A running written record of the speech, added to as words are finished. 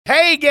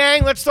Hey,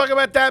 gang, let's talk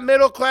about that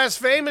Middle Class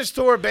Famous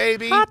tour,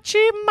 baby.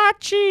 Hachi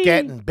machi.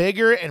 Getting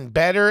bigger and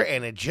better,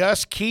 and it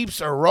just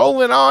keeps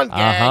rolling on,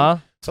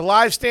 gang. It's a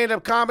live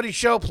stand-up comedy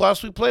show,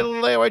 plus we played a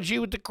little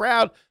AYG with the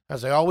crowd.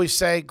 As I always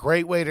say,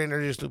 great way to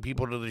introduce new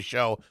people to the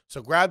show.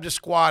 So grab the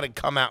squad and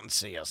come out and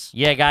see us.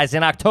 Yeah, guys,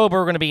 in October,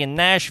 we're going to be in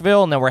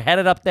Nashville, and then we're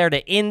headed up there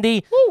to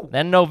Indy. Woo.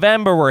 Then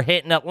November, we're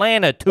hitting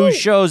Atlanta. 2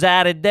 shows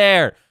added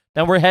there.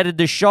 Then we're headed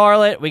to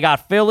Charlotte. We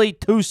got Philly,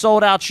 2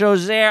 sold-out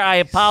shows there. I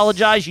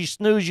apologize. You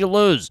snooze, you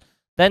lose.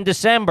 Then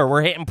December,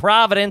 we're hitting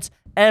Providence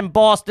and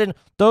Boston.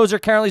 Those are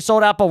currently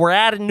sold out, but we're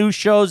adding new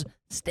shows.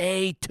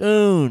 Stay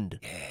tuned.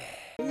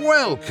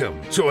 Welcome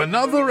to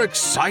another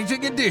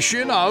exciting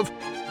edition of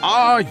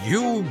Are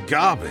You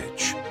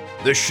Garbage?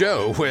 The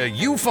show where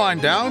you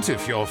find out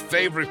if your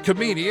favorite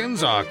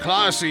comedians are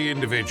classy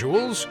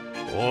individuals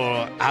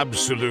or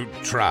absolute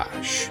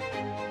trash.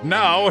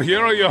 Now,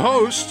 here are your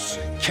hosts,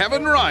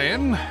 Kevin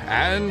Ryan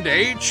and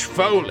H.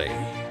 Foley.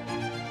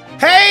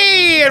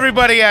 Hey,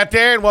 everybody out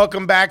there, and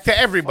welcome back to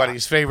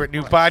everybody's favorite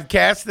new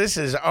podcast. This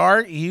is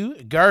Are You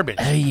Garbage?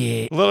 Oh,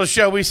 yeah. A little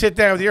show we sit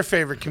down with your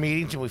favorite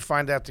comedians, and we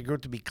find out the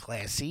group to be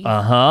classy.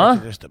 Uh-huh.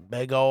 Or just a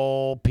big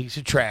old piece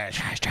of trash.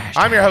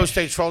 I'm your host,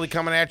 H. Foley,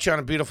 coming at you on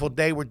a beautiful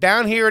day. We're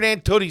down here at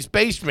Aunt Tootie's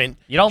basement.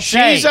 You don't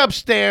say. She's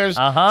upstairs.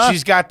 Uh-huh.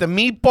 She's got the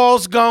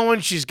meatballs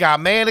going. She's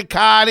got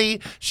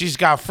manicotti. She's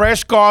got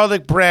fresh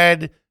garlic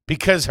bread.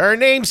 Because her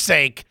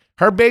namesake,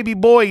 her baby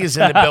boy is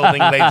in the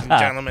building, ladies and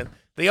gentlemen.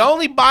 The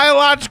only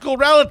biological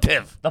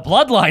relative. The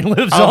bloodline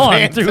lives Oh, on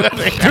man. through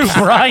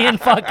Brian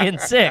fucking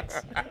Six.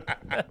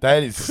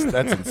 That's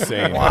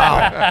insane.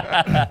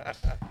 Wow.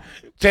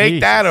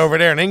 Take that over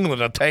there in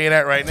England, I'll tell you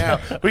that right now.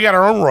 We got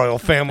our own royal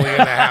family in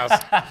the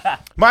house.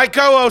 My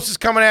co-host is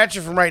coming at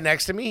you from right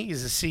next to me.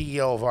 He's the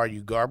CEO of Are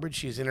You Garbage.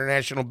 He's an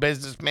international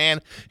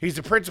businessman. He's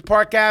the Prince of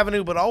Park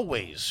Avenue, but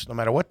always, no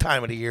matter what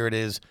time of the year it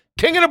is,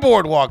 king of the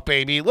boardwalk,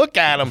 baby. Look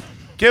at him.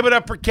 Give it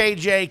up for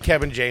KJ,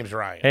 Kevin James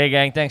Ryan. Hey,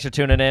 gang, thanks for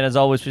tuning in. As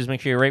always, please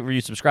make sure you rate,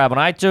 review, subscribe on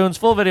iTunes.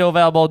 Full video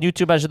available on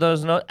YouTube,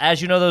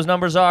 as you know those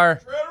numbers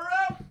are.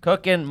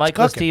 Cooking,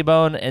 Michael's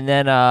T-Bone, and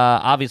then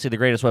obviously the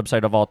greatest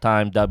website of all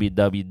time,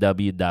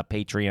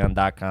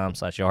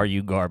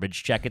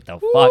 www.patreon.com/areyouGarbage. Check it the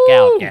fuck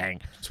out,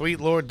 gang. Sweet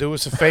Lord, do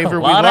us a favor.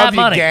 We Lot of love you,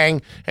 money.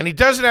 gang. And he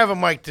doesn't have a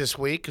mic this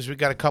week because we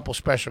got a couple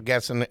special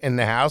guests in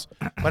the house.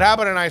 But how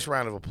about a nice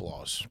round of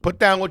applause? Put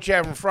down what you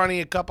have in front of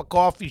you, a cup of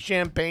coffee,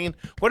 champagne,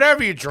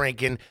 whatever you're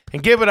drinking,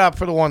 and give it up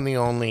for the one, the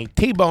only,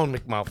 T-Bone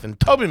McMuffin,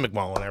 Toby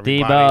McMullen,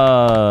 everybody.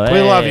 T-Bone.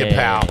 We love Hey. you,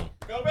 pal.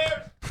 Go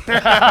Bears!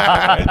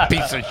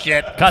 Piece of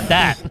shit. Cut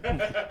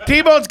that.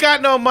 T-Bone's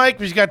got no mic.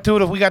 We got two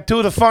of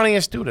the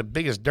funniest, the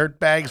biggest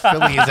dirtbags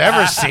Philly has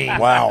ever seen.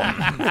 Wow.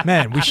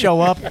 Man, we show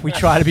up. We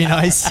try to be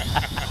nice.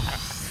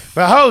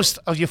 The host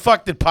of You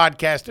Fucked It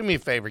podcast, do me a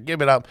favor.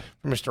 Give it up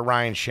for Mr.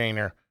 Ryan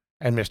Shaner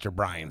and Mr.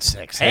 Brian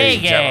Six. Hey, Ladies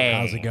and gentlemen.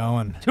 gang. How's it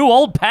going? 2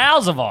 old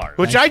pals of ours.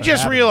 Which I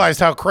just realized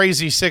how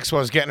crazy Six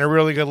was getting a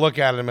really good look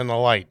at him in the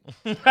light.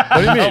 What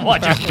do you mean?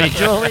 What, just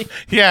visually?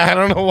 Yeah, I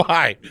don't know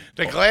why.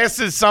 The glass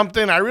is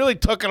something. I really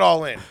took it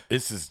all in.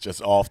 This is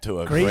just off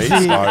to a Crazy.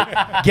 great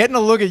start. Getting a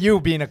look at you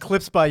being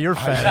eclipsed by your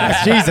fat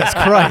ass. Jesus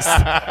Christ.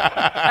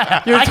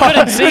 I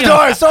couldn't see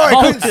him. Sorry,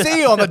 I couldn't see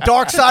you on the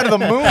dark side of the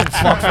moon,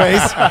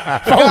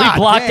 fuckface. Fully God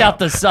blocked damn. out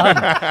the sun.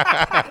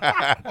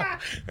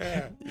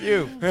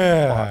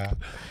 Yeah.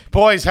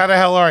 Boys, how the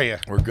hell are you?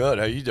 We're good.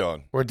 How you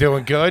doing? We're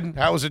doing good.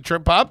 How was the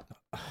trip up?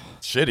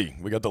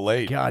 Shitty. We got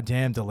delayed. God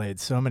damn, delayed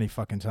so many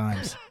fucking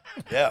times.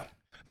 Yeah.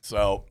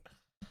 So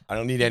I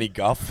don't need any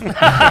guff.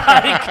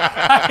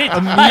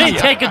 I didn't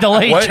take a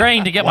delayed What?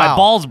 train to get my Wow.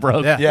 balls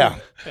broke. Yeah. Yeah.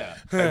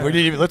 We didn't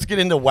even, let's get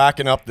into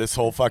whacking up this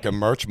whole fucking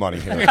merch money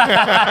here. Which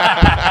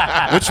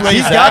way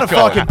He's is got that a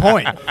going? fucking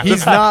point.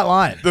 He's not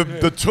lying.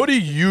 The tootie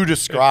you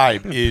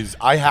describe is,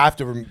 I have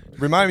to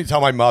remind me to tell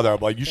my mother, I'm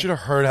like, you should have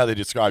heard how they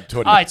described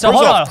tootie. All right, so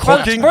First hold off, on.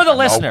 cooking? For the No.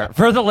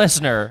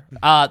 listener,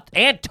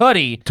 Aunt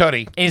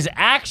Tootie is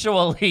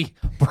actually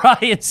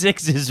Brian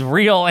Six's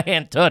real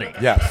Aunt Tootie.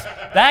 Yes.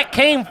 That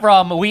came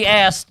from, one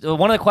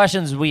of the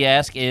questions we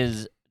ask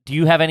is, do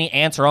you have any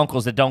aunts or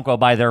uncles that don't go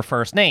by their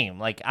first name?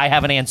 Like, I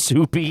have an Aunt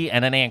Soupy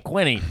and an Aunt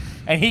Quinny.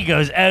 And he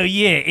goes, oh,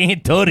 yeah,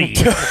 Aunt Tootie.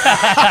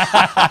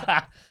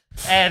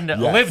 And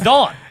lived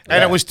on.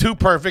 And it was too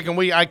perfect. And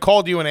I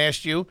called you and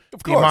asked you, do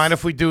you course. mind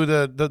if we do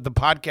the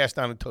podcast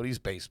down in Tootie's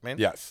basement?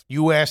 Yes.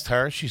 You asked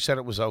her. She said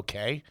it was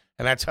okay.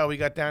 And that's how we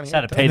got down Had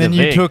here. to pay And the then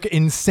you fee. took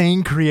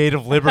insane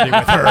creative liberty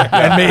with her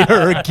and made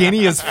her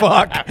guinea as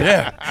fuck.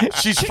 Yeah.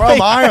 She's from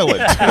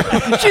Ireland.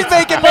 She's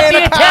making But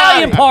the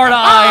Italian part of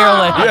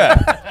Ireland.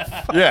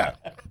 Yeah. Yeah.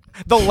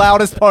 the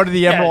loudest part of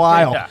the Emerald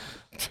Isle. Yeah.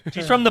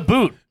 She's from the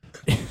boot.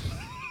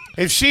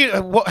 If she,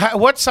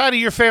 what side of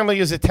your family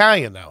is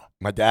Italian, though?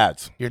 My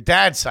dad's. Your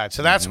dad's side.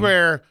 So that's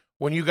where,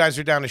 when you guys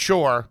are down the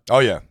shore Oh,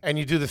 yeah. and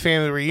you do the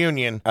family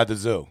reunion. At the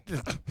zoo.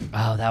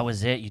 Oh, that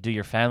was it. You do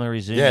your family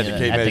reunion Yeah, the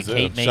Cape at May the Zoo.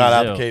 Cape May Shout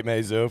out Zoo. to Cape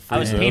May Zoo. I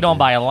was Free peed zoo. on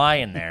by a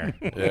lion there.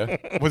 Yeah.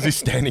 Was he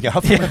standing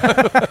up?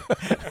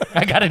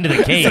 I got into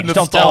the cage. the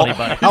Don't stall. tell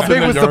anybody. How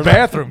big in was the the urinal.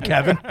 bathroom,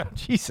 Kevin?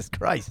 Jesus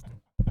Christ.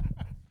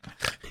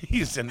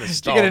 He's in the Did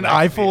stall. you get an next to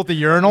eyeful you. at the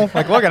urinal?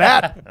 Like, look at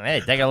that.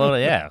 Hey, take a little.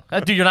 Yeah,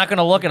 dude, you're not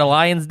gonna look at a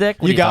lion's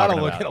dick. What You are gotta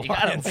talking look about? at a You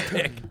gotta lion's look-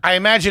 dick. I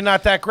imagine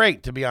not that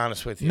great, to be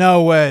honest with you.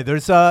 No way.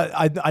 There's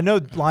I know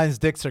lions'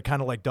 dicks are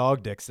kind of like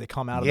dog dicks. They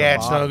come out of Yeah, the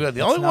it's bottom. no good.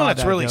 The It's only one not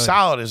that's that really good.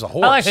 solid is a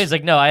horse. I like he's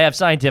like, no, I have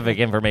scientific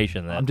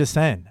information. Then I'm just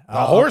saying. the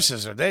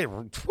horses are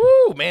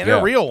whoo, man, they're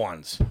Yeah. real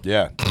ones.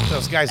 Yeah.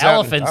 Those guys out in-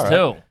 elephants all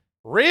too. right.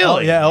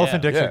 Really? Yeah,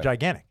 elephant Yeah. dicks Yeah. are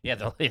gigantic.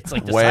 Yeah, it's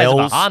like the size of a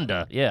Whales.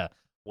 Honda. Yeah,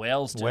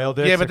 whales too. Whale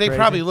dicks. Yeah, are but they crazy.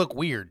 probably look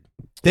weird.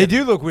 They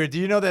do look weird. Do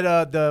you know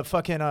that the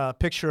fucking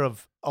picture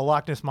of a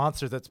Loch Ness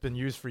monster that's been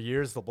used for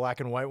years, the black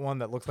and white one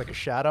that looks like a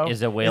shadow,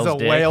 Is a whale's is a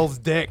dick? whale's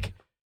dick?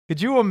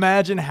 Could you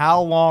imagine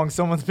how long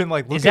someone's been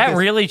like, look Is at that this?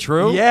 really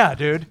true? Yeah,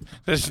 dude.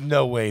 There's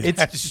no way It's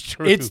that's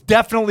true. It's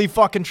definitely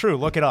fucking true.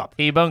 Look it up.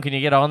 T-Bone, can you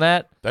get on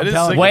that? That is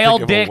telling sick you. to Whale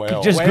think of a dick.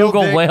 whale. Just Whale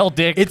Google dick. whale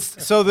dick.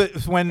 It's so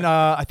that when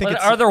I think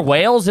it's Are there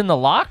whales in the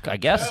loch? I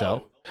guess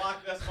so. The Loch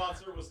Ness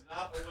monster was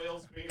not a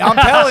whale's penis. I'm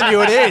telling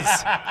you, it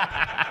is.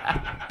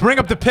 Bring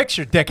up the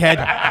picture, dickhead.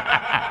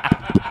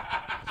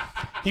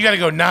 You got to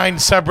go 9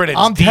 subreddits.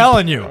 I'm deep.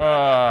 telling you.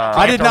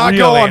 I did the not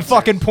real go on answers.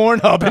 fucking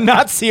Pornhub and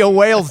not see a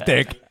whale's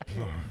dick.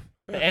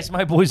 Ask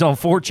my boys on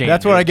 4chan.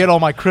 That's where I get all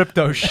my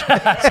crypto shit.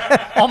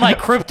 all my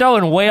crypto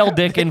and whale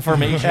dick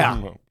information.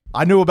 Yeah.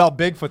 I knew about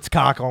Bigfoot's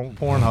cock on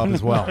Pornhub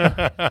as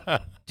well.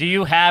 Do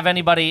you have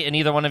anybody in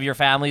either one of your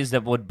families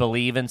that would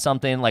believe in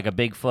something like a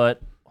Bigfoot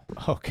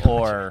Oh, God.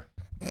 or?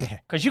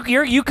 Because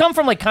you come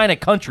from like kind of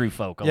country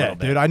folk a Yeah, little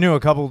bit. dude, I knew a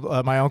couple.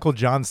 My uncle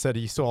John said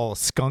he saw a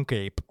skunk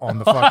ape on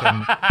the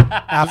fucking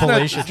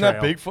Appalachia Isn't Trail.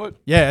 that Bigfoot?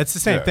 Yeah, it's the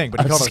same Yeah. thing,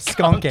 but he called it a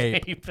skunk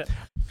ape.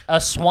 A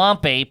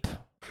swamp ape,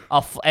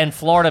 and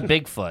Florida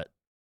Bigfoot.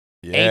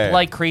 Yeah.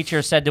 Ape-like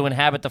creature said to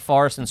inhabit the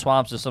forests and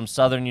swamps of some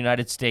southern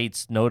United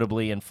States,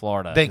 notably in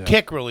Florida. They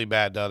kick really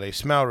bad, though. They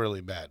smell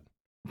really bad.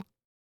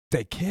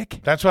 They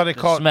kick? That's why they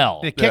call smell.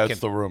 it the Yeah, kicking. that's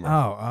the rumor.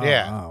 Oh,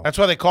 yeah, oh. that's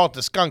why they call it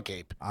the skunk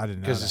ape. I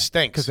didn't know 'cause it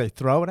stinks. Because they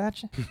throw it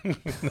at you?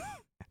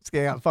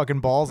 They got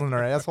fucking balls in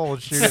their asshole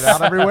and shoot it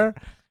out everywhere?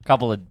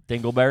 Couple of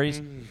dingleberries.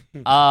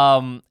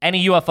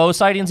 Any UFO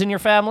sightings in your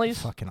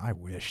families? Fucking, I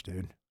wish,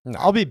 dude.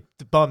 I'll be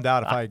bummed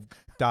out if I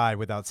die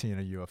without seeing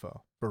a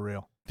UFO. For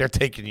real. They're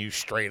taking you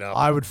straight up.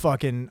 I would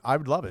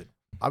love it.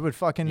 I would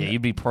fucking, Yeah,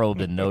 you'd be probed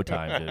in no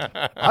time, dude.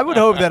 I would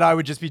hope that I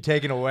would just be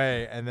taken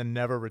away and then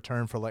never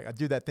return for like, I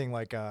do that thing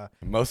like,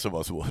 Most of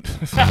us would.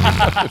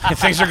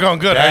 Things are going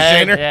good, huh,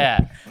 Dang. Shaner? Yeah.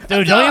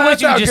 Dude, don't you wish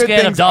That's you how could just good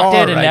get things abducted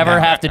are and right never now.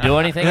 have to do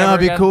anything? you know, ever it'd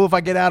be again? cool if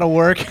I get out of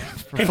work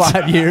for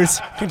 5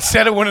 years.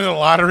 Instead of winning the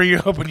lottery,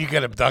 you're hoping you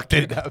get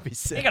abducted. That would be You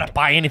sick. gotta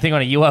buy anything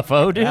on a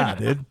UFO, dude. Yeah,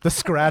 dude. The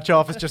scratch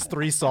off is just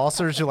 3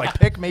 saucers. You're like,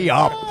 pick me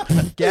up.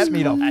 Get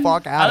me the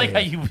fuck I out like of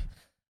how here. you,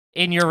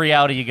 in your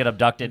reality, you get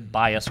abducted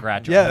by a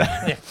scratch.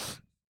 Yeah.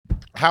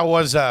 How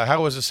was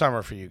the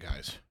summer for you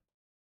guys?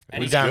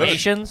 Any down,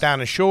 vacations? down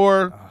the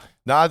shore?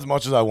 Not as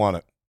much as I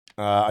wanted.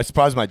 I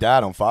surprised my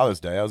dad on Father's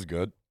Day. That was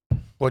good.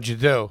 What'd you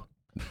do?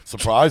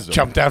 Surprised him.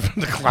 Jumped out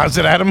from the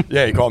closet at him?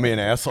 Yeah, he called me an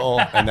asshole,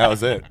 and that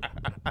was it.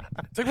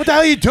 It's like, what the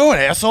hell are you doing,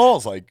 asshole? I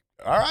was like,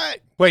 all right.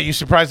 Wait, you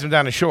surprised him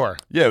down the shore?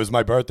 Yeah, it was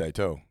my birthday,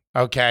 too.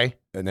 Okay.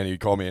 And then he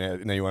called me,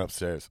 and then he went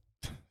upstairs.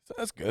 So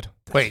that's good.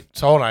 Wait,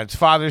 so hold on. It's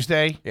Father's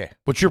Day? Yeah.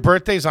 But your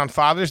birthday's on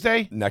Father's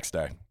Day? Next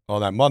day,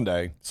 on that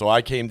Monday. So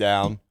I came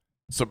down.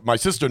 So my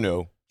sister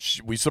knew.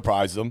 We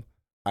surprised them.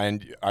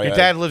 And Your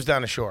dad lives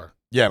down the shore.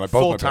 Yeah, both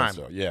full my parents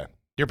time. do. Yeah.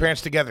 Your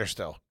parents together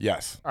still?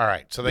 Yes. All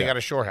right. So they Yeah. got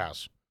a shore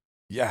house.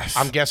 Yes.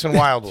 I'm guessing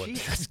Wildwood.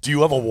 Jesus, do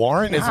you have a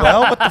warrant as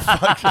well? What the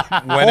fuck?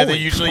 When are they Holy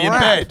usually crap.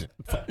 in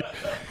bed?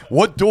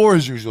 What door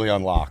is usually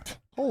unlocked?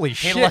 Holy He,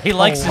 shit. he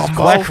likes his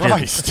Columbo.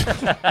 questions. Christ.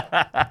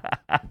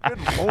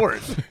 Good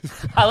lord.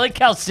 I like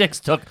how Six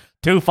took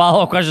 2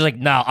 follow-up questions. Like,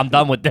 no, I'm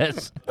done with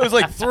this. It was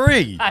like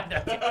 3.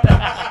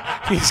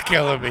 He's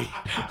killing me.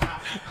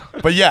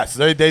 But yes,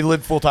 they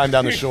live full time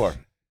down the shore.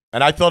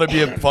 And I thought it'd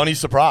be a funny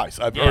surprise.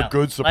 Or a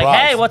good surprise. Like,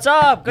 hey, what's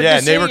up? Good yeah, to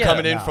and they see were ya.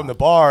 coming in from the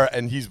bar,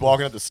 and he's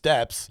walking up the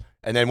steps.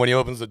 And then when he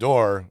opens the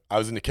door, I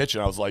was in the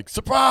kitchen. I was like,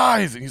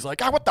 surprise! And he's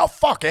like, what the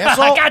fuck,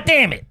 asshole? God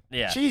damn it.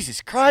 Yeah.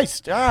 Jesus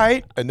Christ! All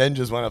right. And then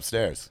just went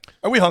upstairs.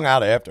 And we hung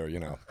out after, you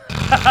know.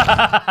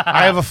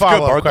 I have a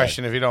follow-up birthday.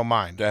 question, if you don't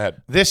mind. Go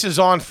ahead. This is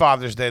on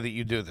Father's Day that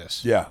you do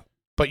this. Yeah.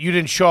 But you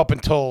didn't show up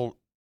until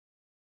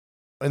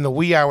in the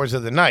wee hours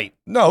of the night.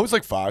 No, it was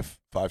like 5,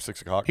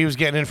 6 o'clock. He was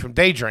getting in from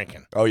day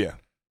drinking. Oh yeah,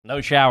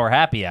 No shower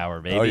happy hour,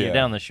 baby. Oh, You're yeah.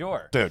 down the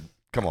shore. dude.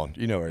 Come on,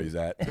 you know where he's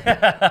at.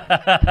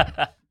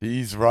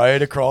 He's right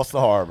across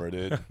the harbor,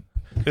 dude.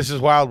 This is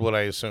Wildwood,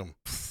 I assume.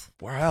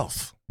 Where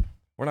else?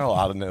 We're not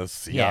allowed in those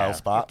Sea Yeah. Isle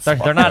spots. They're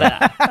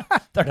not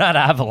they're not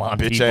Avalon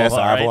bitch people, ass all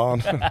right?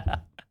 Avalon.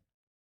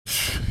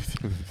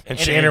 And It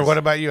Shanner, is. what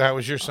about you? How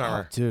was your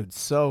summer? Dude,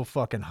 so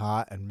fucking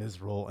hot and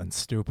miserable and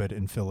stupid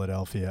in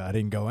Philadelphia. I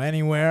didn't go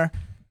anywhere.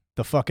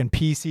 The fucking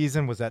pee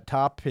season was at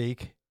top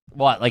peak.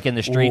 What, like in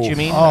the streets, you Oof.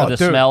 mean? Oh, Or the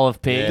dude. smell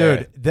of pee? Yeah.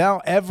 Dude,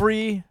 now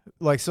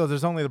so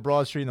there's only the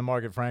Broad Street and the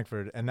Market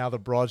Frankfurt, and now the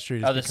Broad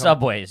Street Oh, the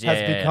subways. Yeah,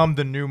 has yeah, yeah. become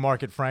the new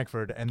Market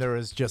Frankfurt, and there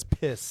is just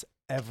piss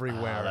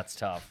everywhere. Oh, that's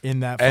tough. in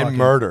that And fucking-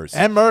 murders.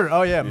 and murder.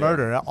 Oh yeah,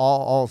 murder.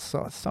 All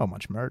so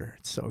much murder.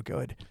 It's so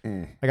good.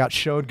 I got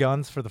showed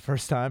guns for the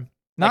first time.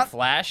 Like Not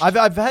Flash?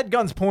 I've had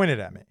guns pointed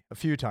at me a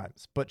few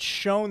times, but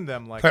shown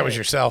them like That was hey,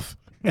 yourself.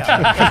 In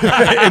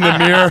the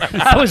mirror.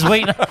 I was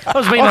waiting on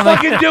I'll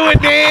fucking do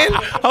it, man.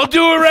 I'll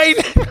do it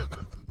right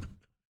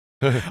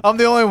now. I'm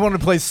the only one to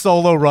play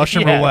solo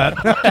Russian Yeah. roulette.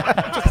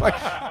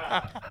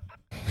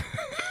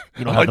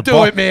 You don't I'll have the do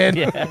ball. it, man.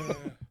 Yeah.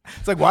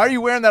 It's like, why are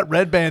you wearing that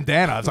red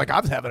bandana? I was like, I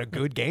was having a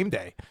good game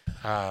day.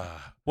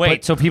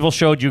 Wait, so people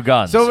showed you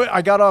guns? So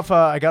I got off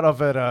at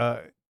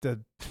the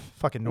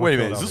fucking North Wait a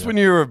minute. Is this Philadelphia. when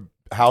you were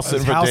house I sitting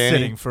was for house Danny?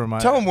 sitting for my.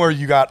 Tell him where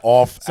you got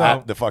off So,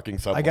 at the fucking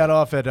subway. I got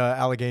off at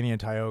Allegheny and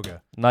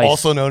Tioga. nice.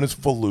 Also known as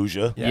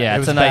Fallujah. yeah, it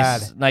it's was a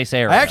nice, bad. nice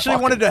area. I actually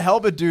wanted to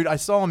help a dude. I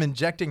saw him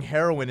injecting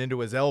heroin into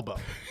his elbow.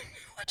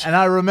 And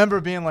I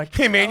remember being like,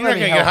 Hey, man, you're let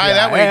not me gonna get help high you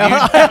that out."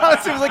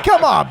 way, I was like,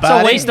 come on, it's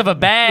buddy. a waste of a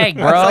bag,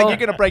 bro. It's like you're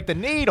going to break the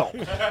needle.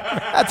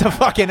 That's a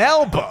fucking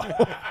elbow.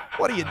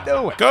 What are you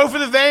doing? Go for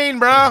the vein,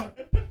 bro.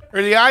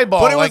 Or the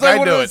eyeball, But it was like like I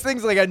one do of those it.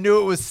 things. Like I knew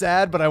it was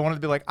sad, but I wanted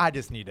to be like, I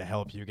just need to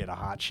help you get a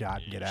hot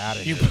shot and get out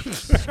of here.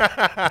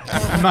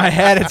 In my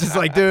head, it's just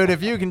like, dude,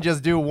 if you can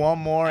just do one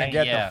more and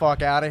get Yeah. the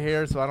fuck out of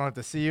here, so I don't have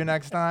to see you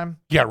next time.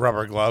 You got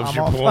rubber gloves. I'm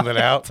You're all pulling it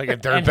out. It's like a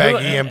And dirtbag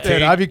who- EMT.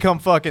 Dude, I become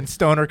fucking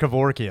Stoner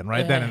Kevorkian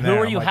right then and there. Who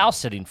were I'm you like- house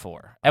sitting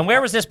for? And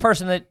where was this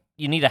person that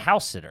you need a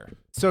house sitter?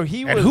 So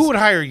he and was. who would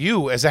hire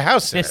you as a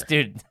house sitter? This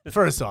dude.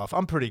 First off,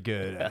 I'm pretty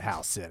good at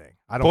house sitting.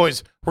 I don't.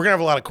 Boys, we're gonna have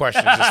a lot of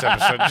questions this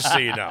episode, just so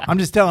you know. I'm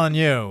just telling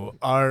you,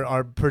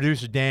 our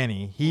producer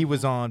Danny, he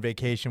was on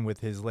vacation with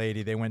his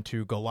lady. They went to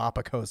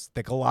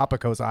the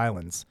Galapagos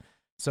Islands.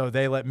 So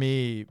they let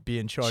me be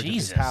in charge of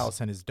Jesus. his house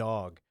and his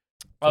dog.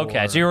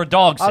 Okay, for- so you were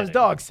dog sitting. I was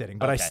dog sitting,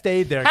 but I Okay.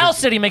 stayed there. 'cause- House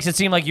sitting makes it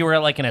seem like you were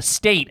at like an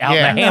estate out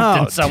Yeah. in the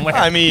Hamptons No, somewhere.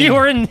 I mean-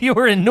 you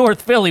were in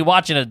North Philly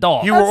watching a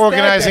dog. You were That's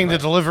organizing the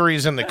that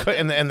deliveries and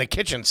the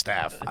kitchen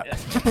staff,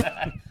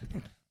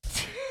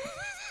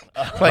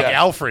 like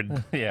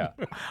Alfred. yeah.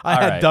 I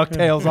All had right.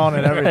 DuckTales on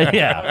and everything.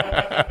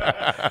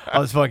 yeah. I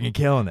was fucking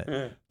killing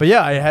it. But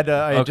yeah, I had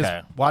I Okay.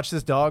 just watched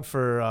this dog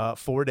for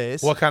 4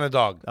 days. What kind of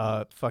dog?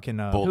 Fucking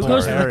Bull Who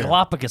goes to the terrier.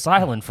 Galapagos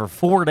Island for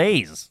 4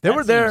 days? They That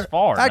were there. seems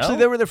Far, Actually, no?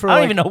 they were there for I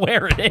don't like- even know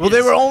where it is. Well,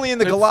 they were only in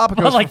the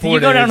Galapagos But like, for 4 you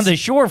go down to days. the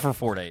shore for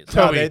 4 days.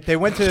 No, Toby. they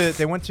went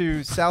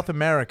to South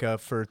America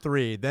for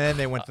 3. Then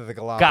they went to the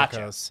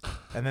Galapagos,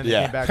 and then they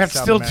Yeah. came back. That's to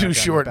South still America too and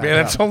short, back man.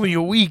 That's up. only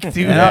a week, dude.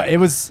 Yeah, it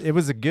was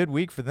a good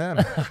week for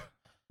them.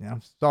 Yeah,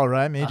 it's all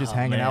right. Me just Oh,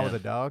 hanging out man.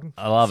 with a dog.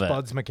 I love it.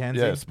 Spuds McKenzie.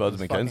 Yeah, Spuds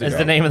It's McKenzie. fucking- Is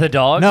the name of the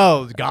dog?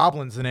 No,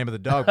 Goblin's the name of the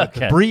dog, but the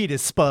Okay. breed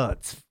is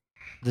Spuds.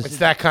 It's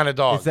that kind of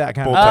dog. It's that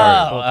kind Bull of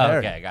terrier. Bull Oh, terrier.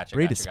 okay, gotcha.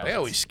 Breed gotcha, is gotcha. They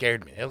always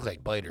scared me. They look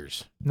like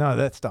biters. No,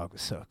 that dog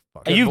was so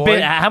fucking You've boy.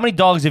 been. How many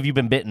dogs have you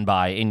been bitten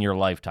by in your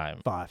lifetime?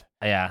 5.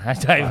 Yeah,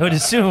 I would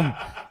assume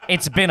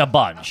it's been a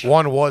bunch.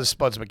 One was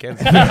Spuds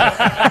McKenzie.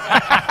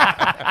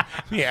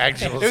 The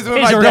actual. It was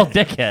He's my a real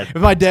dad- dickhead.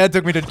 If my dad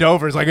took me to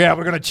Dover, he's like, yeah,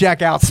 we're going to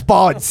check out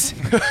Spuds.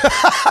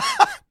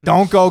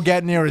 Don't go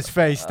get near his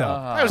face,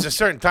 though. There was a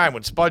certain time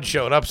when Spud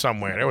showed up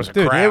somewhere. There was a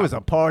Dude, crowd. it was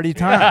a party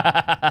time.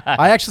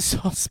 I actually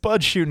saw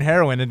Spud shooting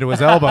heroin into his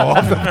elbow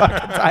off the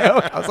fucking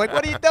Tioga. I was like,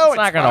 what are you doing? It's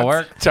not gonna Spuds?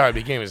 work. That's how I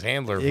became his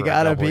handler. You for a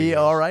got to couple of be years.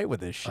 all right with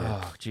this shit.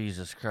 Oh,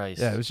 Jesus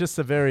Christ. Yeah, it was just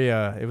a very,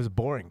 it was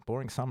boring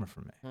summer for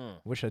me.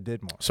 Wish I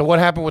did more. So what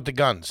happened with the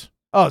guns?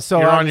 Oh,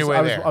 so You're I on was, your way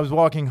I was, there. I was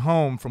walking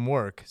home from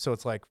work, so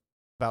it's like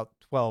about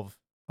 12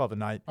 at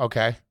night.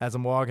 Okay. As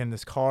I'm walking,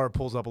 this car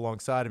pulls up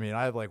alongside of me, and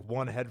I have like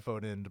one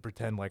headphone in to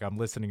pretend like I'm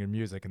listening to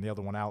music, and the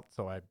other one out,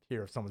 so I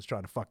hear if someone's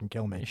trying to fucking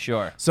kill me.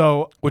 Sure.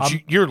 So Which I'm,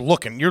 you're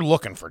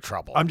looking for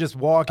trouble. I'm just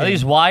walking. Are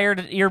these wired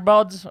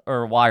earbuds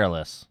or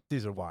wireless?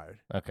 These are wired.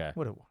 Okay.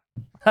 What?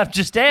 I'm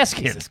just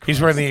asking. He's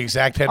wearing the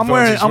exact headphones I'm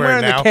wearing he's I'm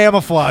wearing now. the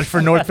camouflage for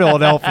North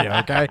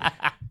Philadelphia. Okay,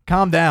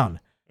 calm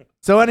down.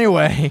 So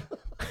anyway,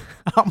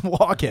 I'm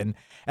walking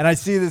and I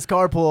see this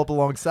car pull up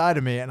alongside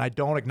of me, and I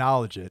don't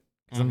acknowledge it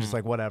because I'm just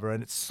like whatever.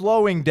 And it's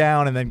slowing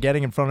down and then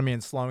getting in front of me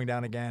and slowing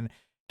down again,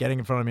 getting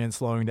in front of me and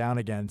slowing down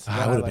again. So I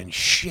then would have like- been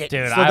shit.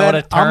 Dude, So I then would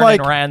have I'm turned like-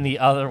 and ran the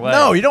other way.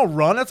 No, you don't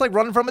run. That's like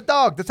running from a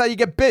dog. That's how you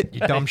get bit.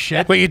 You dumb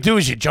shit. What you do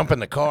is you jump in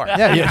the car.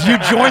 Yeah, you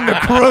join the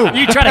crew.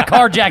 You try to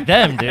carjack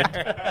them, dude.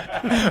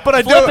 But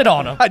I Flip do it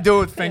on 'em. I do it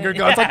with finger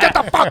guns. Like get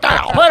the fuck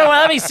out.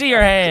 Let me see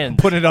your hand.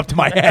 Put it up to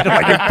my head.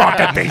 I'm like you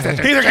fucking piece of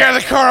shit. Either get out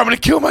of the car, I'm gonna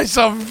kill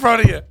myself in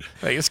front of you.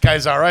 Like, this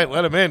guy's all right.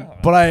 Let him in.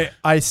 But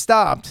I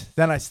stopped.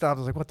 Then I stopped. I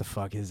was like, what the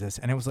fuck is this?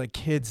 And it was like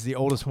kids. The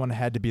oldest one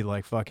had to be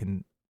like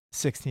fucking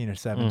 16 or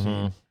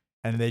 17.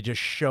 And they just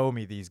show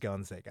me these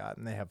guns they got.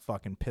 And they have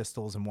fucking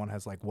pistols. And one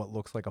has like what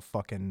looks like a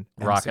fucking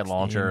Rocket M16.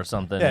 launcher or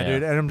something. Yeah,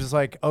 dude. And I'm just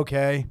like,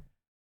 okay.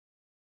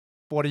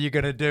 what are you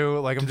gonna do?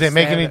 Like, I'm Did they just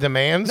make any standing-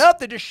 demands? No,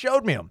 they just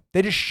showed me them.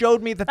 They just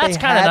showed me that That's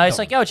they kind of had nice.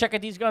 them. Like, yo, check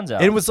out these guns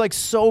out. It was like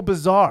so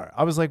bizarre.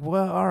 I was like,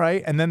 well, all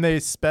right. And then they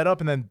sped up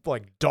and then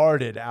like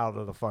darted out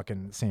of the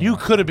fucking scene. You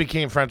could have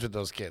became friends with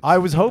those kids. I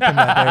was hoping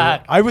that they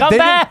were. I was. Come they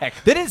back.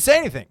 They didn't say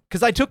anything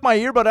because I took my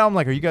earbud out. I'm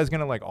like, are you guys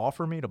gonna like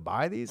offer me to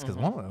buy these? Because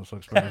one of those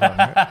looks pretty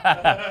fun.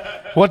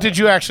 What did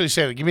you actually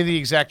say? Give me the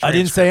exact. I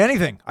didn't transcript. say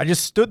anything. I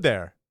just stood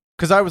there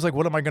because I was like,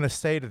 what am I gonna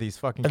say to these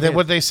fucking And kids? then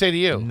what they say to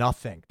you?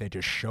 Nothing. They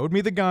just showed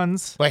me the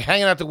guns. Like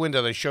hanging out the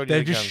window, they showed you. They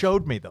the just guns.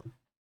 showed me them,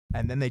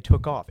 and then they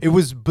took off. It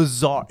was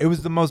bizarre. It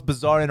was the most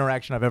bizarre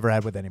interaction I've ever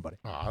had with anybody.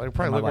 Oh, they're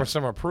probably my looking for life.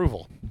 some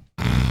approval.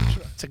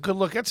 It's a good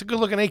look. That's a good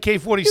looking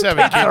AK-47.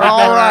 kid. They're all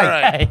All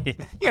right. You're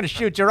gonna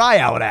shoot your eye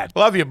out at.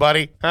 Love you,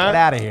 buddy. Get Huh?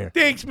 out of here.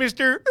 Thanks,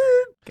 Mister.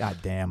 God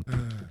damn.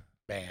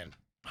 Man.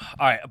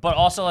 All right, but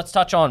also let's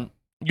touch on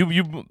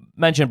you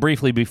mentioned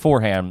briefly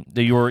beforehand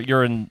that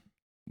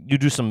you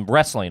do some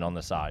wrestling on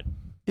the side.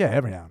 Yeah,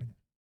 every now and again.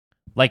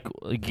 Like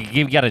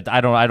you got to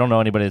I don't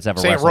know anybody that's ever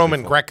St. wrestled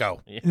Roman before.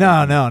 Greco.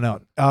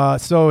 No.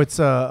 So it's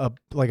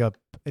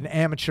an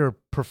amateur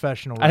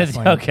professional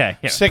wrestling. Okay.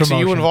 Yeah. Six, are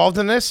you Promotion. involved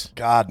in this?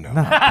 God,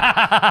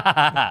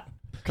 no.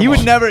 He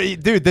would never,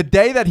 dude. The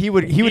day that he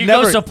would You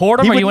never go support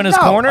him? he Are you would- in his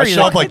no. corner? I You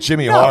show know- up like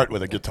Jimmy No. Hart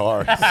with a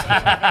guitar.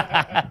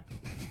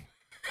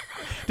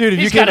 Dude, if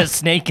He's you got came, a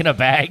snake in a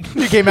bag.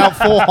 you came out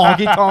full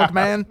honky tonk,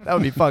 man, that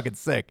would be fucking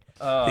sick.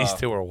 These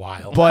two are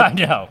wild. I But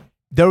know.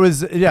 there was,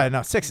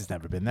 Six has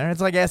never been there.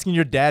 It's like asking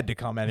your dad to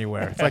come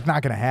anywhere. It's like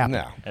not gonna happen.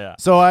 No. Yeah.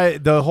 So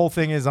the whole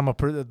thing is,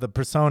 the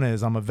persona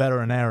is I'm a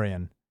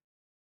veterinarian.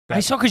 I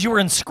saw because you were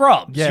in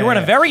Scrubs. Yeah, you were in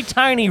a yeah. very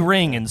tiny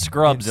ring in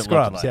Scrubs. In it looked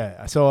Scrubs, like.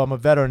 yeah. So I'm a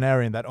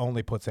veterinarian that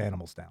only puts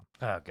animals down.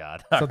 Oh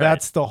God. So All right.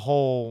 that's the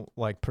whole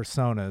like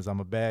persona is I'm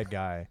a bad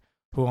guy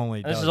who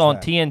only This does is on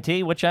that.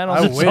 TNT. What channel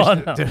I is this wish,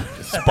 on? dude.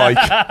 Spike.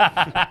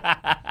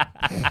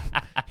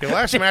 Your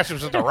last match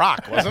was with The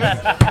Rock, wasn't it?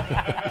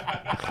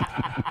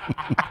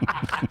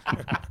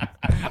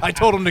 I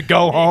told him to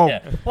go home.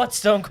 Yeah. What's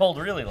Stone Cold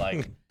really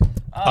like?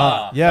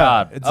 Yeah,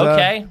 God. it's,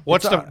 Okay.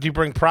 What's It's, the? Do you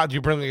bring Do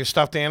you bring like a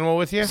stuffed animal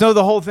with you? So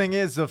the whole thing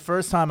is the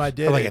first time I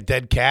did Or like a it.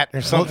 dead cat or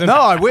Well, something? no,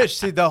 I wish.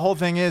 See, the whole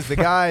thing is the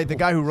guy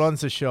who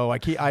runs the show.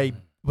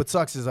 What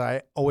sucks is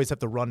I always have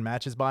to run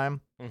matches by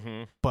him.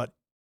 Mhm. But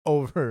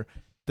over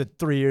the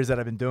 3 years that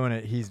I've been doing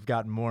it, he's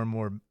gotten more and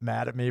more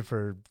mad at me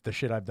for the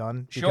shit I've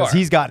done because Sure.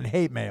 he's gotten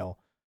hate mail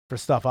for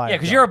stuff I. Yeah,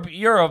 because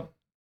you're a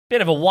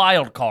bit of a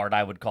wild card,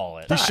 I would call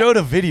it. He showed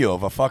a video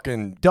of a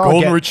fucking Dog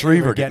golden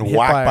retriever getting hit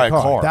whacked by a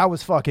car. That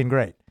was fucking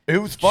great. It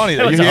was funny It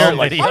that was you a hear home it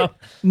like, video. what?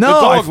 No,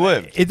 dog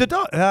lived. The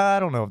dog. I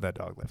don't know if that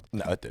dog lived,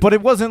 No, it didn't. but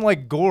it wasn't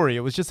like gory.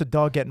 It was just a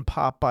dog getting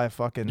popped by a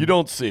fucking. You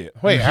don't see it.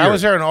 Wait, You how hear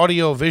is it. there an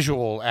audio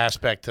visual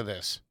aspect to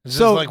this? Is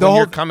So this like the when whole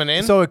you're coming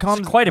in? So it It's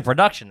comes. quite a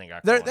production they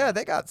got. going on.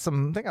 They got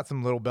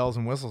some little bells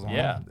and whistles on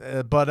Yeah.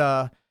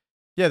 them.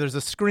 Yeah, there's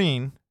a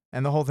screen,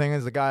 and the whole thing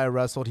is the guy I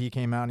wrestled. He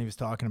came out and he was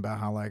talking about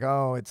how like,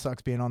 oh, it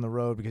sucks being on the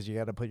road because you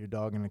got to put your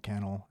dog in a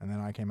kennel. And then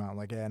I came out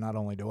like, yeah, not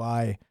only do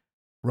I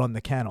run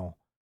the kennel,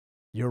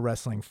 you're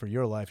wrestling for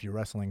your life. You're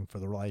wrestling for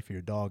the life of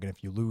your dog. And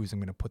if you lose, I'm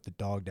going to put the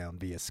dog down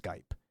via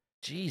Skype.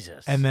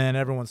 Jesus. And then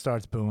everyone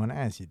starts booing,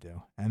 as you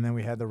do. And then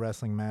we had the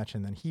wrestling match,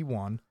 and then he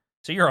won.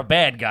 So you're a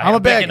bad guy. I'm a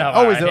bad picking guy. up.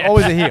 Always All right.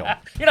 always a heel.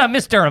 You're not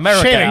Mr.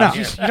 America. Shannon, out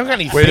you, here. you don't got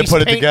any Way to face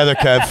put it paint? together,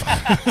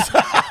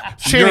 Kev.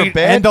 Shannon, You're a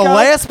bad And the guy?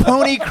 last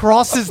pony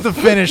crosses the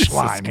finish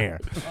line here.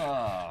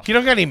 You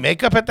don't got any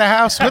makeup at the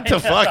house? What the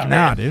fuck, Nah,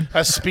 man? dude. A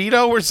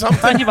Speedo or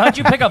something? Why'd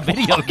you pick up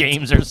video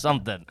games or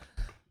something?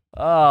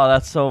 Oh,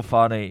 that's so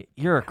funny.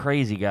 You're a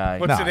crazy guy.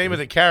 What's the name of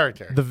the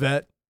character? The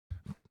vet.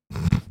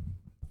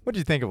 What do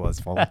you think it was,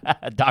 Fulton?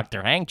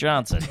 Dr. Hank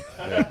Johnson.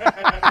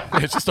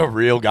 It's just a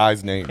real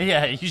guy's name.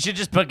 Yeah, you should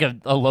just pick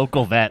a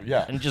local vet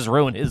Yeah. and just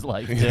ruin his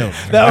life, too.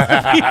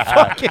 That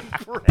would be fucking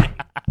great.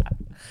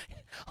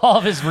 All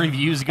of his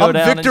reviews go I'm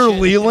down. Victor and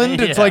shit.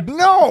 Leland. It's Yeah. like,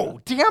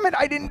 no, damn it,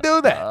 I didn't do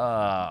that.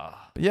 Oh.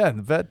 But yeah,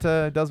 the vet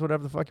does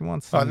whatever the fuck he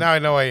wants. Oh, now I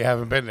know why you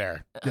haven't been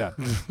there. Yeah.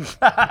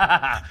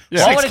 What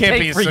Six would it can't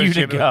take be for you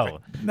to associated with go?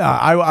 No,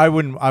 I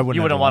wouldn't. I wouldn't.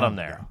 You wouldn't ever want want him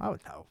there. I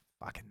would no.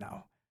 Fucking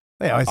no.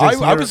 They always say,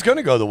 I was going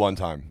to go the one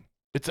time.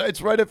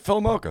 It's right at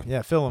Philomoka.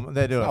 Yeah, film.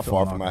 They do it. Not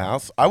far from my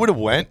house. I would have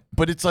went,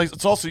 but it's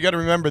also you got to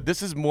remember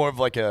this is more of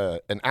like an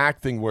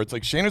act thing where it's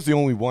like Shannon's the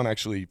only one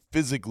actually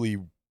physically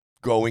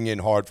going in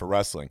hard for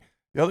wrestling.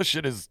 The other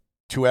shit is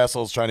two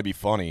assholes trying to be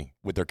funny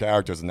with their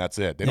characters, and that's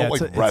it. They don't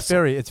like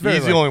wrestle. It's very.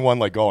 He's the only one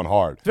like going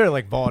hard. It's very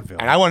like vaudeville.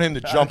 And I want him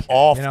to jump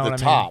off You know the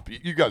what I mean? top.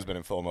 You guys been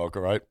in Philomoka,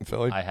 right? In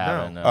Philly? I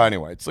haven't.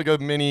 Anyway, it's like a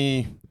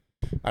mini.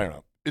 I don't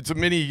know. It's a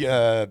mini,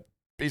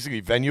 basically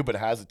venue, but it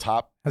has a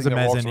top. Has thing a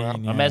that walks mezzanine.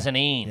 around. Yeah. A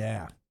mezzanine.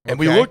 Yeah. And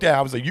we Okay. looked at it,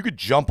 I was like, you could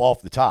jump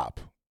off the top,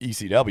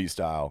 ECW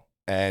style,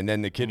 and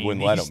then the kid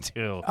wouldn't let him.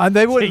 Too.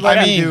 They wouldn't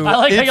let me do. I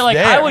like how it's you're like,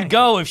 there. I would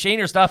go if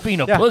Shaner stopped being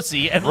a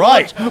pussy and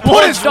Right. Put his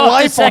launched off the life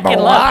on the second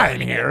line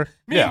level. here.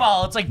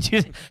 Meanwhile, it's like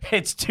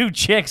it's two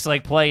chicks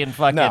like playing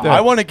fucking. No,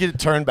 I want to get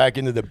turned back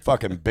into the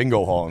fucking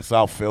bingo hall in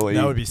South Philly.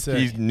 That would be sick.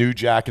 He's new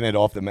jacking it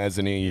off the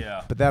mezzanine.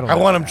 Yeah. But that'll I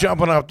want never him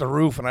jumping off the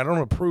roof, and I don't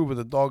approve of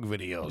the dog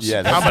videos.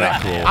 Yeah, that's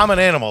not cool. I'm an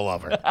animal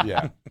lover.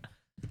 Yeah.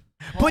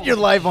 Put your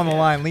life on the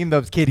line. Leave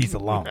those kitties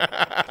alone.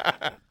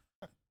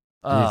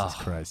 Oh.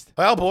 Jesus Christ.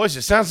 Well, boys,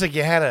 it sounds like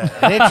you had an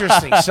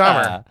interesting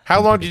summer.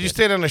 How long did you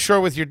stay on the shore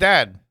with your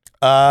dad?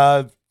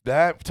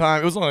 That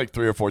time, it was only like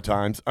 3 or 4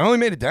 times. I only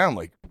made it down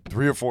like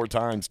 3 or 4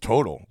 times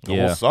total the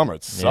Yeah. whole summer.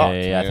 It sucked.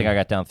 Yeah, I think I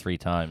got down 3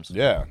 times.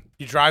 Yeah.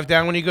 You drive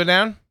down when you go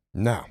down?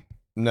 No.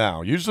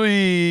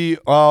 Usually,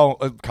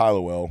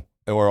 Kyla will,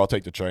 or I'll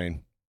take the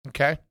train.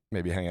 Okay.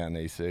 Maybe hang out in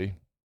AC.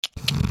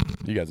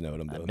 You guys know what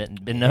I'm doing.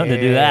 Been known to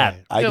do that.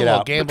 I did get a little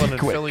out gambling pretty in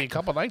quick. Philly a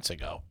couple nights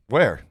ago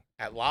Where?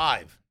 at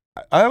Live.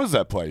 I was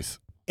that place.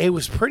 It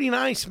was pretty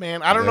nice,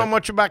 man. I don't Yeah. know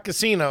much about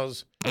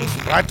casinos, but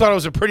I thought it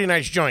was a pretty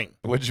nice joint.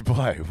 What'd you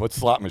play? What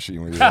slot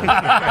machine were you in?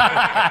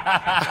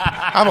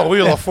 I'm a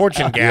Wheel of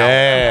Fortune gal.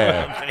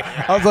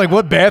 Yeah. I was like,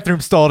 what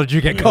bathroom stall did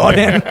you get caught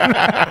in?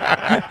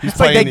 It's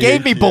like they playing the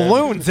gave me ATM.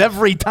 balloons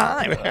every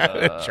time.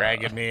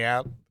 Dragging me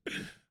out.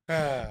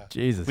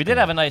 Jesus. We did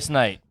have a nice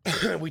night.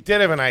 We did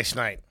have a nice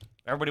night.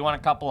 Everybody want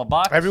a couple of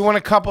bucks? Everybody won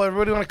a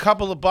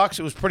couple of bucks.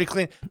 It was pretty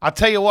clean. I'll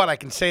tell you what, I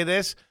can say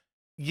this.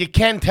 You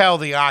can tell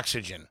the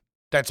oxygen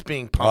that's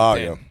being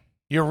pumped in. Yeah.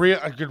 You're real.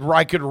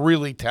 I could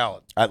really tell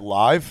it. At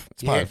Live?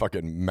 It's probably Yeah.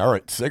 fucking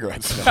Merit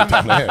cigarettes down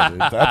there. Dude.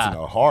 That's in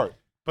the heart.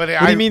 But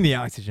What do you mean the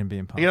oxygen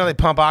being pumped? You know they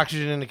pump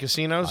oxygen in the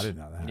casinos. I didn't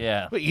know that.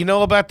 Yeah. But you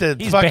know about the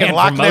He's fucking banned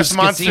Loch from Ness most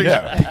monster?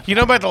 casinos. You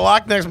know about the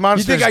Loch Ness You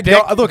monster's think I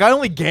dick? look? I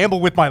only gamble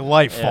with my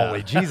life, Yeah.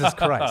 Foley. Jesus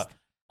Christ.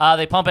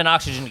 They pump in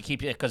oxygen to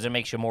keep you because it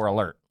makes you more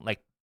alert,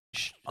 like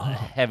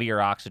heavier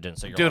oxygen.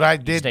 So you're Dude, like, I you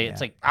did. Stay, it's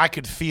like I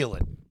could feel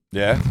it.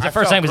 Yeah? the I first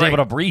felt time he was great.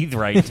 able to breathe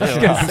right too I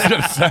was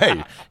going to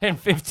say. in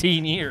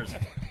 15 years.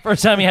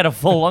 First time he had a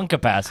full lung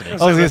capacity. I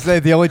was going to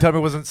say the only time I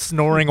wasn't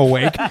snoring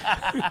awake.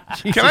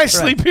 Can I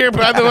sleep here,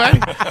 by the way?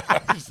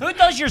 Who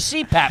does your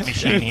CPAP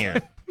machine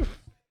here?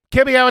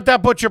 Kimmy, how about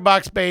that butcher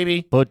box,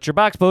 baby? Butcher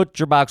box,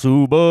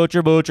 ooh,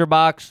 butcher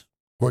box.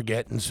 We're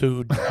getting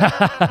sued.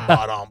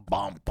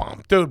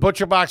 Ba-dum-bum-bum. Dude,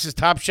 Butcher Box is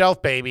top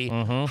shelf, baby.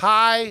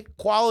 High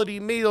quality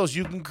meals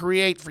you can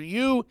create for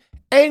you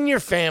and your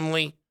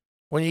family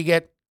when you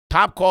get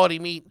top quality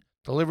meat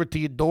delivered to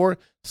your door.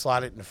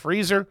 Slide it in the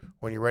freezer.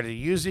 When you're ready to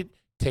use it,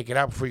 take it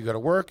out before you go to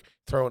work.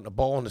 Throw it in a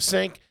bowl in the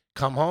sink.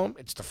 Come home.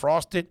 It's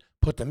defrosted.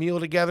 Put the meal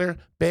together.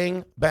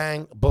 Bing,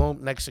 bang,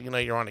 boom. Next thing you know,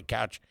 you're on the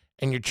couch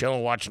and you're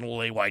chilling watching a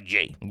little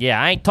AYG.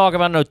 Yeah, I ain't talking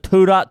about no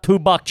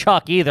 $2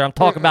 chuck either. I'm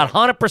talking about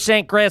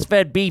 100%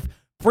 grass-fed beef,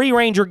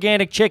 free-range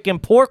organic chicken,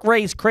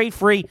 pork-raised,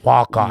 crate-free,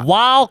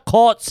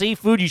 wild-caught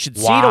seafood. You should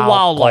see the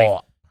wildlife.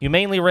 Wild-caught.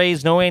 Humanely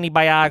raised, no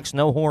antibiotics,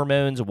 no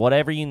hormones,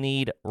 whatever you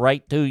need,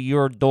 right to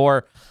your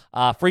door.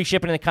 Free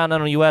shipping in the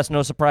continental U.S.,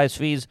 no surprise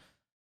fees.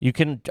 You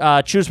can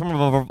choose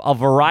from a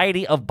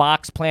variety of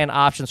box plan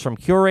options, from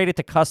curated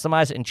to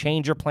customized, and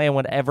change your plan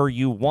whenever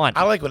you want.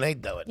 I like when they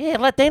do it.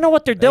 Yeah, they know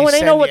what they're doing.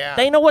 They know send what you out.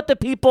 they know what the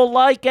people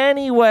like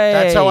anyway.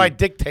 That's how I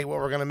dictate what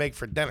we're going to make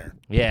for dinner.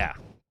 Yeah.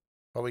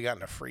 What we got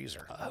in the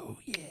freezer.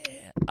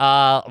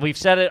 We've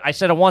said it. I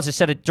said it once. I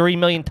said it 3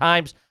 million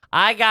times.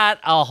 I got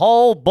a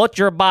whole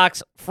Butcher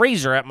Box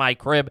freezer at my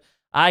crib.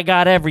 I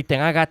got everything.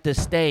 I got the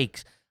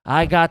steaks.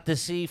 I got the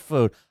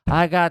seafood.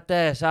 I got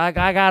this. I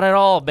got it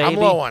all, baby. I'm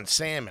low on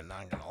salmon,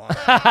 not going to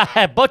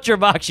lie. Butcher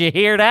Box, you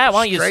hear that?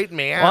 Why Straighten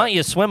me out. Why don't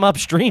you swim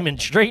upstream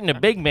and straighten the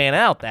big man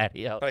out? That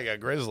yo. Like a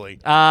grizzly.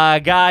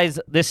 Guys,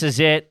 this is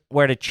it.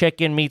 Where the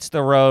chicken meets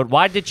the road.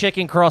 Why did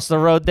chicken cross the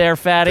road there,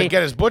 fatty? To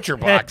get his butcher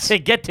box. To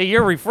get to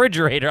your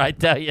refrigerator, I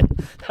tell you.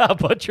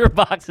 Butcher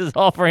Box is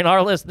offering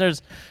our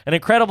listeners an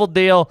incredible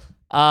deal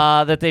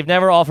that they've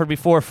never offered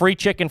before. Free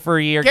chicken for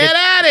a year. Get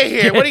out of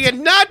here. What are you,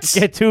 nuts?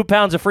 Get 2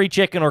 pounds of free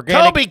chicken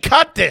organic. Toby,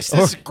 cut this.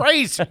 This is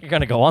crazy. You're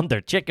going to go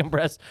under chicken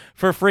breast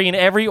for free in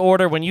every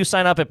order when you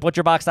sign up at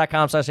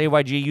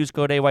butcherbox.com/AYG. Use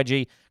code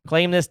AYG.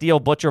 Claim this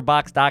deal,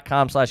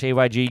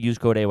 butcherbox.com/AYG. Use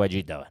code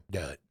AYG. Do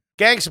it.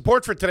 Gang,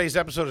 support for today's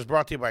episode is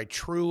brought to you by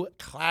True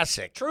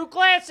Classic, True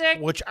classic.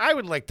 which I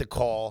would like to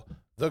call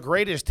the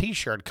greatest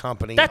T-shirt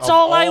company. That's of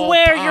all I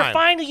wear.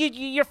 time.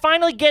 You're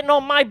finally getting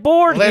on my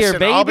board Listen, here,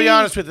 baby. I'll be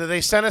honest with you.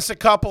 They sent us a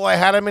couple. I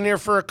had them in here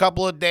for a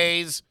couple of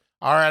days.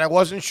 All right, I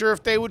wasn't sure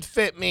if they would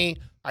fit me.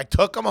 I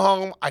took them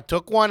home. I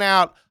took one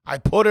out. I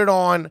put it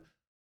on.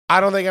 I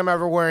don't think I'm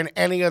ever wearing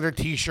any other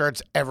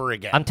T-shirts ever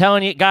again. I'm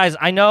telling you, guys,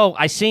 I know.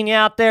 I seen you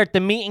out there at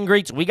the meet and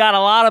greets. We got a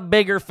lot of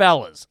bigger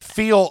fellas.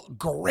 Feel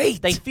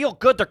great. They feel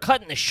good. They're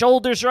cutting the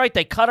shoulders right.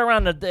 They cut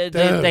around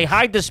they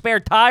hide the spare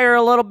tire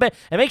a little bit.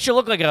 It makes you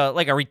look like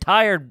a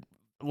retired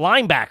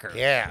linebacker.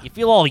 Yeah. You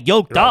feel all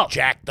yoked They're all up.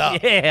 jacked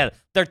up. Yeah.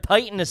 They're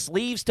tight in the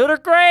sleeves too. They're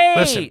great.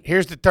 Listen,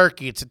 here's the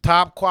turkey. It's a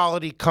top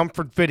quality,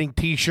 comfort fitting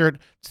T-shirt.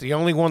 It's the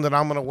only one that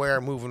I'm going to wear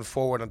moving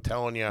forward. I'm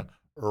telling you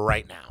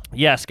right now.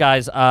 Yes,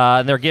 guys.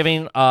 They're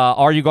giving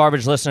Are You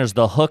Garbage listeners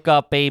the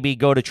hookup, baby.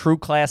 Go to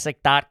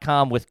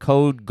trueclassic.com with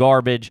code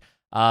GARBAGE.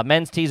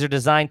 Men's tees are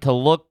designed to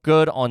look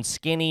good on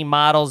skinny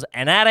models,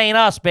 and that ain't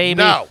us, baby.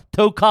 No.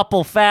 2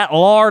 couple fat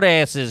lard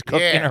asses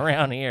cooking Yeah.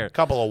 around here. A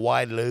couple of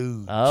wide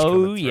loads. Oh,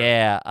 coming through.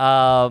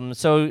 yeah.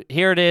 So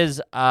here it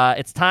is.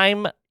 It's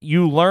time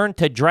you learn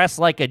to dress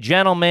like a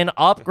gentleman.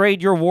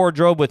 Upgrade your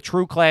wardrobe with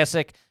True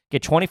Classic.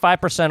 Get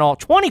 25% off.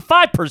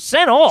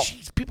 25% off!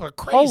 Jeez, people are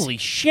crazy. Holy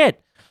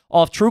shit.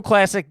 Off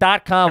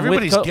trueclassic.com.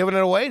 Everybody's giving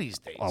it away these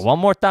days. One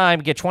more time.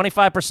 Get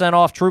 25%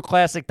 off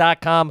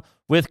trueclassic.com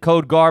with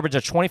code GARBAGE.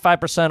 That's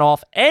 25%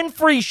 off and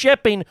free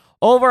shipping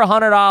over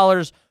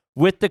 $100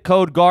 with the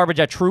code GARBAGE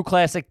at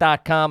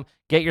trueclassic.com.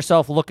 Get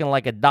yourself looking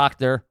like a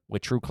doctor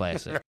with True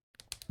Classic.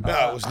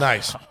 No, it was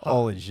nice.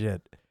 Holy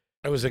shit.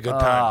 It was a good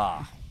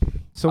time.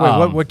 So wait,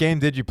 Um, what game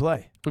did you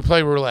play? We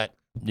play roulette.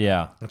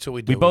 Yeah. That's what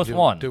we do. We both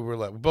won. Do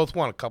roulette. We both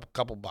won a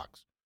couple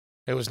bucks.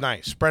 It was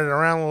nice. Spread it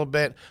around a little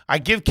bit. I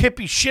give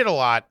Kippy shit a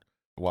lot,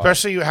 Wow.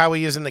 especially how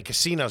he is in the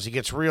casinos. He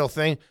gets real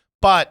thing.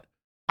 But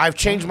I've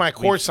changed my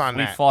course on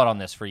We that. fought on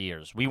this for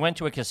years. We went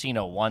to a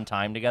casino one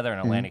time together in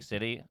Atlantic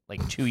City,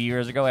 like 2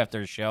 years ago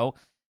after a show,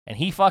 and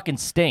he fucking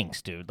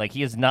stinks, dude. Like,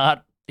 he is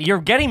not. You're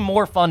getting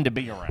more fun to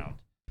be around.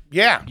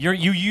 Yeah. You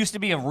used to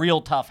be a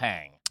real tough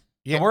hang.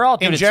 Yeah. we're all-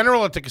 dude, in it's-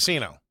 general at the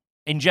casino.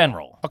 In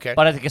general. Okay.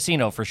 But at the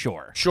casino for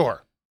sure.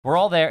 Sure. We're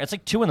all there. It's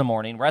like 2 a.m.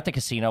 We're at the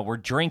casino. We're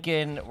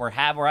drinking. We're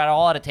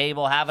all at a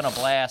table having a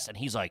blast. And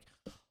he's like,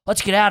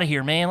 "Let's get out of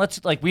here, man.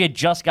 We had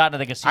just gotten to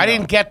the casino." I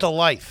didn't get the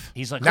life.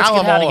 He's like, now "Let's get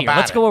I'm out all of here. about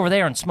Let's it. go over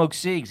there and smoke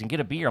cigs and get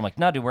a beer." I'm like,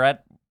 "No, dude. We're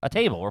at a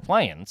table. We're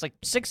playing. It's like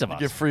 6 of You us."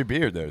 get free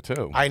beer there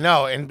too. I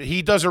know, and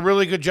he does a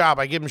really good job.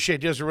 I give him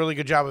shit. He does a really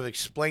good job of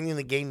explaining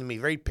the game to me.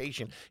 Very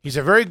patient. He's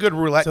a very good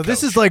roulette So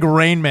this coach. is like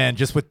Rain Man,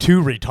 just with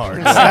 2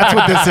 retards. That's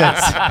what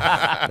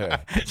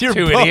this is. You're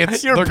 2 both-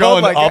 idiots. You're They're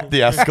both going like, up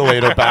the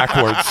escalator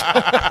backwards.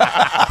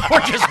 We're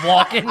just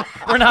walking.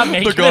 We're not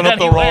making They're going it up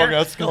the anywhere. wrong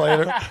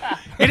escalator.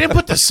 He didn't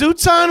put the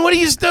suits on. What are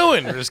you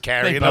doing? We're just They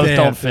carrying both them.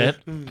 don't fit.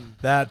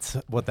 That's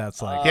what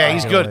that's like. Yeah,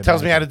 he's I can good. only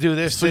Tells me how to imagine. do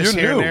this, So this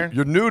you're here, new. and there.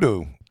 You're new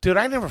to. Dude,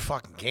 I never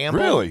fucking gamble.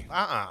 Really?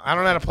 I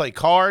don't know how to play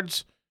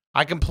cards.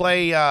 I can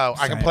play. I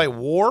can Same. play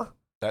war.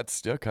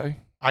 That's okay.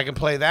 I can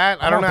play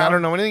that. I don't know. I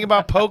don't know anything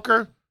about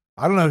poker.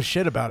 I don't know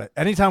shit about it.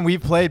 Anytime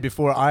we've played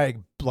before, I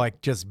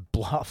like just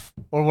bluff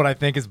or what I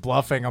think is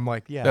bluffing. I'm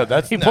like, yeah, Yeah,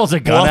 that's He pulls a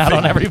gun out bluffing.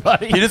 on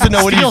everybody. He doesn't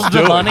know what he's Steals the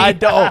doing. money. I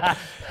don't.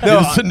 He No,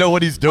 doesn't know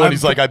what he's doing. I'm-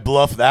 He's like, I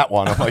bluffed that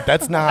one. I'm like,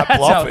 that's not how-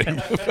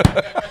 bluffing.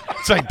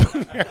 It's like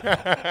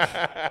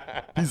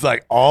He's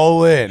like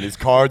all in. His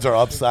cards are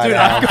upside Dude,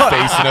 down, I've got-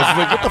 facing us. He's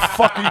like, what the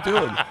fuck are you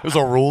doing? There's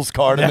a rules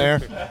card in there.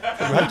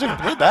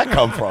 Where'd that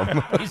come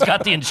from? He's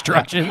got the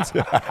instructions.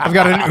 I've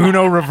got an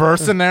Uno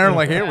reverse in there.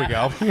 Like, here we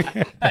go.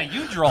 Hey,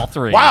 you draw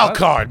 3. wild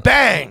card.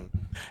 Bang.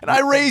 And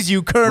I raise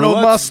you Colonel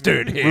Roulette's-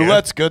 Mustard here.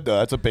 Roulette's good though.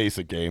 That's a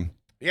basic game.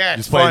 Yeah, You it's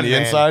just playing fun, the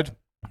man. inside.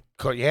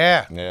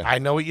 Yeah. Yeah. I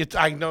know what you.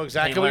 I know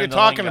exactly They what you're learned the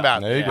talking lingo.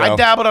 about. There you I go.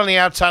 dabbled on the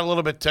outside a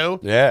little bit too.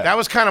 Yeah. that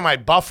was kind of my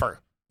buffer.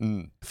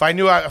 Mm. If I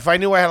knew I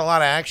had a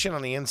lot of action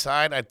on the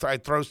inside, I'd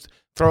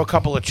throw a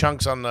couple of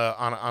chunks on the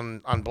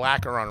on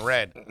black or on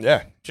red,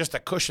 Yeah. just to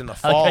cushion the I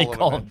fall. like a they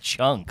little call bit. them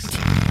chunks.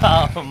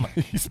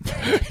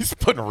 He's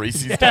putting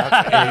Reese's down.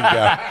 There you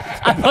go.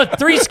 I put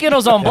 3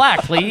 Skittles on black,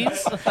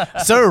 please.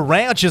 Sir,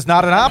 ranch is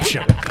not an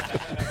option.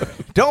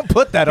 Don't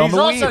put that on He's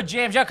the also wheel.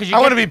 jammed out because you I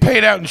get want to be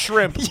paid out in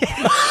shrimp.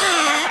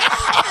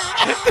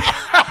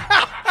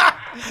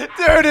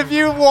 Dude, if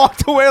you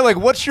walked away, like,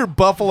 what's your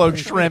buffalo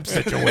shrimp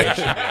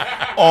situation?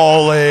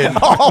 All in.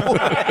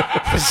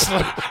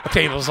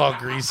 Table's all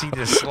greasy,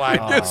 just slide.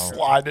 Just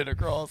slide it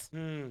across.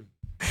 No,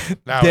 it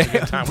was a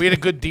good time. We had a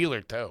good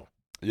dealer too.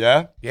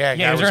 Yeah. Yeah, Yeah,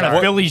 guy he's wearing all a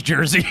right. Phillies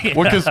jersey.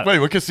 What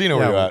casino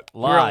were you at?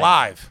 We were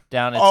live.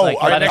 Down. It's Oh, like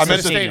I right next to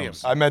meant the the stadium.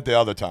 stadium. I meant the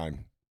other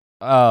time.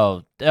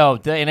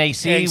 In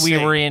AC, we AC.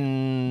 were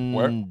in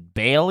Where?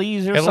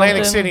 Bailey's or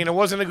Atlantic something. City, and it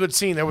wasn't a good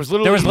scene. There was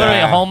literally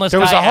a homeless there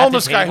was guy a at the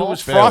homeless guy who table.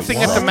 was frothing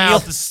at the What?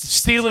 mouth,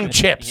 stealing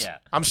chips. Yeah.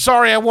 I'm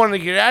sorry, I wanted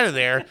to get out of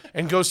there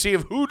and go see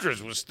if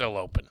Hooters was still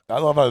open. I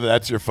love how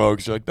that's your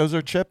folks. You're like, those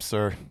are chips,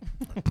 or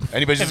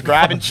anybody's just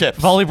grabbing chips.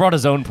 Foley brought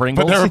his own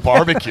Pringles. But they're a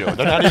barbecue.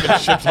 They're not even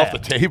chips off the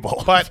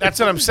table. But that's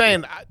what I'm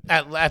saying.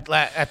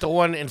 At the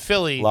one in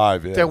Philly,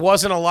 Live, yeah. there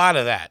wasn't a lot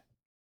of that.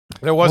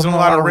 There wasn't a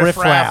lot of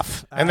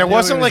riffraff, I and there knew he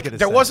wasn't was like gonna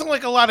there say. wasn't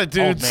like a lot of Old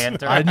dudes. man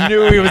I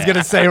knew he was going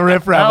to say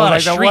riffraff. Not a I lot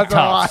was of like, street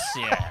there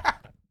wasn't a lot. toughs. Yeah.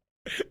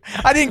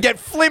 I didn't get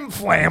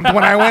flim-flammed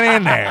when I went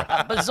in there.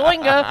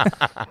 Bazoinga.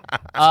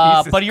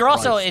 But you're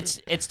also it's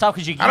tough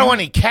because I don't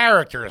want any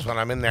characters when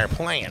I'm in there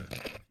playing.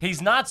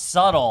 he's not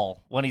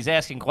subtle when he's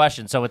asking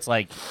questions, so it's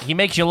like he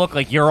makes you look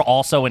like you're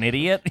also an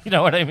idiot. You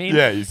know what I mean?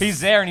 Yeah, he's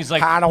there and he's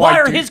like, How do "Why I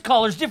are do-" his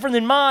colors different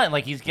than mine?"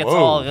 Like he gets Whoa.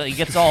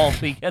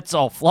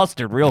 all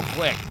flustered real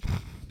quick.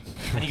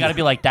 And you got to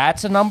be like,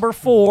 "That's a number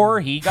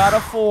 4. He got a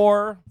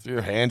 4." So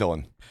you're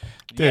handling.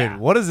 Dude, Yeah.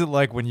 what is it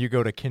like when you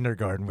go to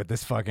kindergarten with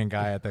this fucking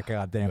guy at the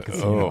goddamn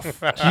casino?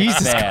 Oof.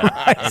 Jesus Bad.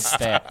 Christ. It's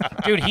bad.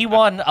 Dude, he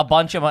won a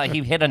bunch of money.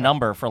 He hit a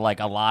number for like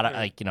a lot of,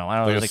 like, I don't know,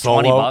 Like it a was like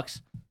 20 solo?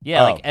 bucks.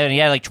 Yeah, Oh. like, and he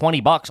had like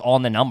 20 bucks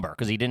on the number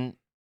because he didn't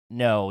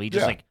know. He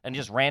just Yeah. and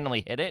just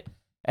randomly hit it.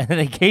 And then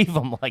they gave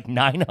him like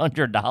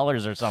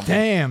 $900 or something.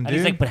 Damn, And he's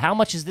dude. like, but how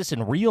much is this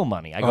in real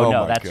money? I go, Oh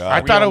no, my that's God.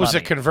 I thought real it was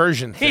money. a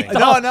conversion He thing.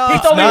 thought, No, he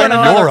it's thought we not were in in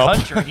another Europe.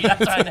 country.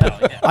 Yes, I know.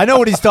 Yeah. I know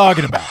what he's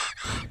talking about.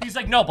 He's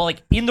like, no, but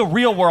like in the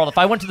real world, if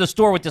I went to the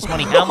store with this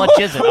money, how much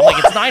is it? I'm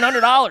like, it's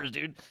 $900,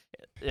 dude.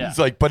 Yeah. He's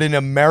like, but in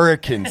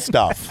American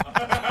stuff.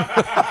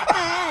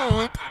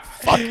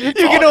 You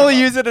can only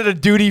use it at a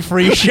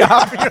duty-free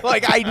shop. You're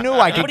like, I knew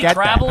I could Anybody get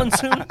traveling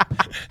soon?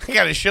 He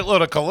got a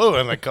shitload of Kahlua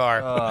in the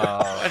car.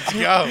 Let's go.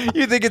 that.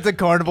 You think it's a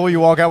carnival?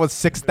 You walk out with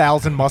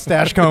 6,000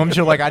 mustache combs.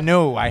 You're like, I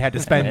knew I had to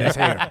spend this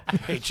here.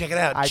 Hey, check it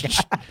out.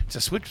 It's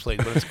a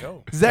switchblade. Let's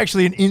go. This is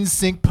actually an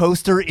in-sync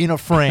poster in a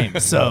frame,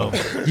 so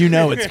you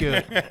know it's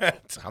good.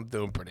 I'm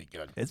doing pretty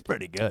good. It's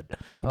pretty good.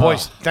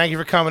 Boys, thank you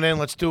for coming in.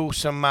 Let's do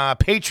some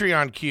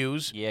Patreon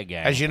cues. Yeah,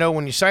 gang. As you know,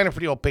 when you sign up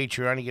for the old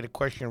Patreon, you get a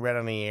question read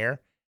on the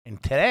air.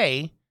 And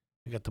today,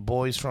 we got the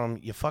boys from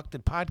You Fucked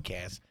It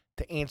Podcast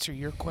to answer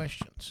your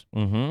questions.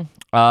 Mm-hmm.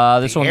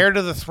 This The one. heir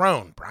to the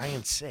throne,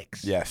 Brian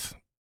Six. Yes.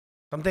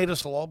 Someday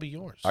this will all be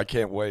yours. I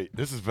can't wait.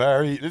 This is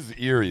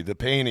eerie. The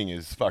painting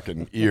is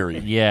fucking eerie.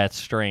 Yeah, it's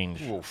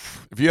strange.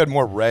 Oof. If you had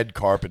more red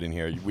carpet in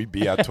here, we'd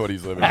be at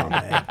Tootie's living room.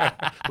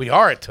 We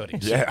are at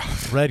Tootie's. Yeah.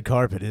 Red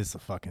carpet is the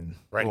fucking.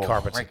 Red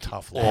carpet's a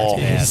tough look. Oh.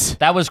 Yes.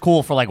 That was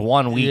cool for like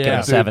 1 week Yeah,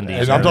 in the dude.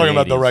 70s. And I'm or talking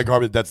about the 80s. red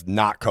carpet that's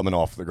not coming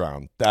off the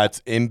ground.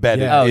 That's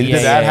embedded Yeah. into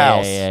yeah, that yeah,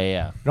 house.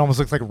 Yeah. It almost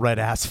looks like red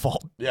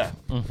asphalt. Yeah.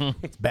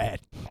 It's bad.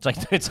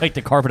 It's like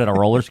the carpet at a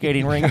roller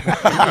skating ring.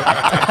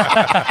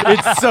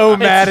 It's so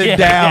matted Yeah,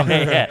 down.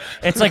 yeah.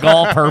 It's like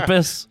all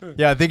purpose.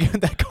 Yeah, I think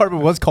that carpet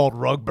was called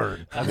rug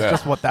burn. That's Yeah.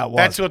 just what that was.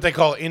 That's what they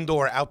call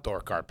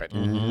indoor-outdoor carpet.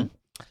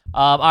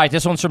 All right,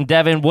 this one's from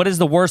Devin. What is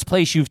the worst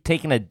place you've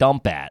taken a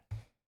dump at?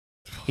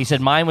 He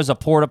said mine was a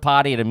porta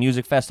potty at a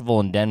music festival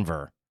in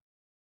Denver,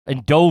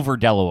 in Dover,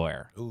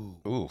 Delaware. Ooh.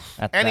 Oof.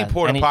 Any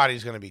porta potty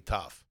is going to be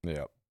tough.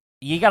 Yeah.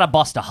 You got to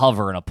bust a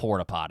hover in a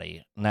porta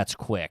potty, and that's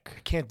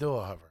quick. Can't do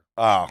a hover.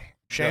 Oh.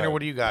 Shaner, God. what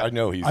do you got? I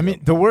know he's. I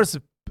mean, the worst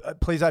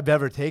place I've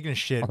ever taken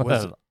shit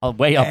was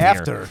Way up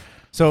after. here.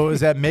 So it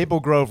was at Maple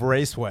Grove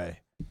Raceway.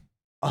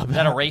 Is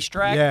that a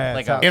racetrack? Yeah,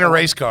 Like it's out- In a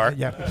race car.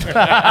 Yeah.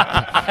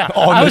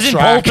 I was in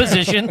pole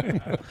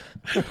position.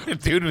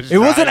 Dude was It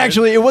wasn't driving.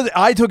 actually. It was.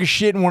 I took a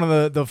shit in one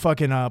of the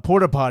fucking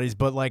porta potties,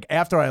 but like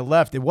after I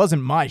left, it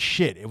wasn't my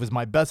shit. It was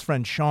my best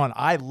friend Sean.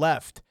 I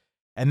left,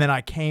 and then I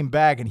came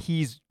back, and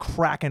he's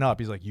cracking up.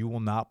 He's like, "You will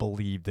not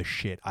believe the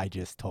shit I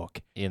just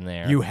took. In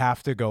there. You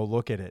have to go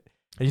look at it."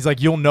 And he's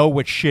like, "You'll know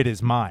which shit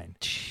is mine."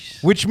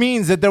 Which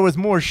means that there was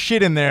more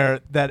shit in there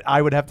that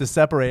I would have to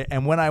separate.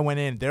 And when I went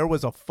in, there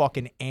was a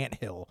fucking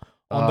anthill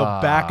on the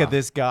back of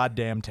this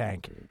goddamn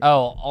tank.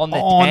 Oh, on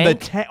the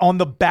tank? On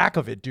the back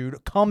of it,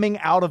 dude, coming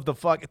out of the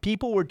fuck.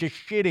 People were just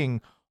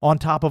shitting on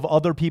top of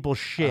other people's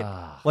shit,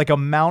 like a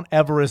Mount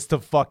Everest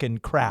of fucking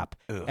crap.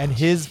 And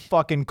his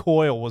fucking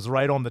coil was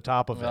right on the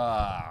top of it.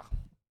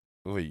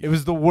 It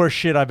was the worst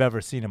shit I've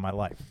ever seen in my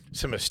life.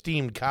 Some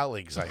esteemed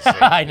colleagues, I see.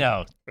 I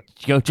know.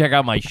 Go check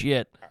out my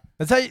shit.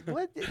 That's how you.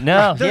 What?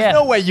 No, There's yeah.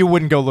 no way you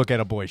wouldn't go look at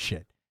a boy's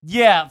shit.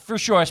 Yeah, for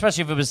sure.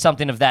 Especially if it was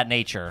something of that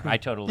nature. I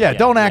totally. Yeah,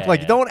 don't act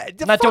like yeah. don't. I'm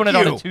not fuck doing it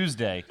on you. a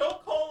Tuesday.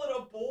 Don't call it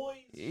a boy.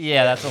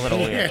 Yeah, that's a little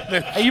weird.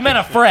 You meant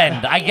a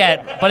friend, I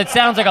get, but it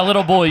sounds like a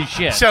little boy's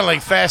shit. Sound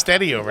like Fast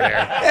Eddie over there.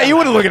 Yeah, you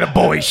wouldn't look at a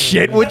boy's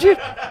shit, would you?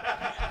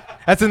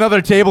 That's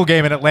another table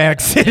game in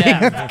Atlantic City.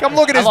 Yeah. Come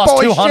look at I his lost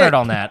boy's 200 shit.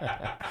 on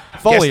that.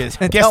 Foliage.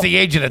 Guess the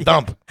age of the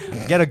dump.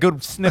 Get a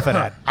good sniff of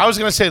that. I was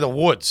going to say the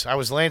woods. I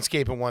was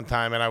landscaping one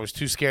time, and I was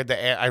too scared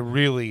to I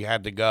really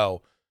had to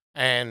go.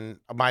 And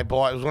my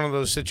boss, it was one of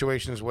those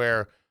situations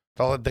where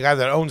the guy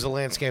that owns the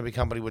landscaping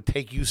company would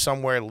take you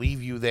somewhere,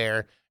 leave you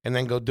there, and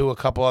then go do a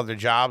couple other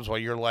jobs while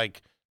you're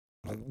like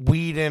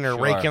weeding or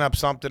Sure. raking up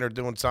something or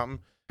doing something.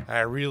 And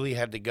I really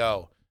had to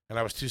go. And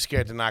I was too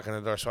scared to knock on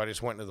the door, so I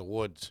just went into the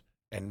woods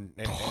and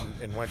went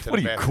to What the are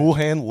you, bathroom. Cool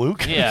Hand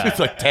Luke? Yeah. It's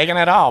like taking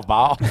it off,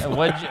 ball.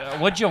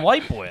 What'd you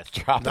wipe with?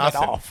 Dropping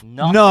Nothing. it off.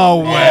 Nothing. No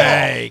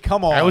way.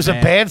 Come on. That was man.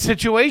 a bad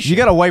situation. You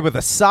got to wipe with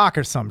a sock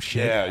or some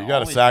shit. Yeah, you got to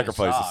Always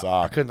sacrifice a a sock. I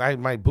sock. couldn't. I had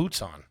my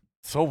boots on.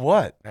 So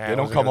what? Yeah, I They don't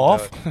wasn't come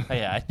gonna off? do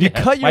Yeah, You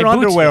cut my your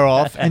boots underwear did.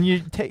 off and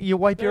you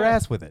wipe your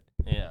ass with it.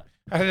 Yeah.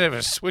 I didn't have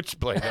a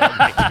switchblade on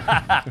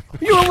me.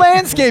 You were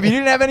landscaping. You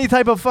didn't have any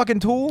type of fucking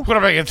tool. What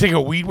am I gonna take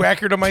a weed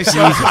whacker to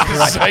myself?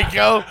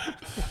 Psycho.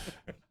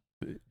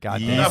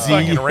 God Not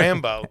damn. fucking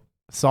Rambo.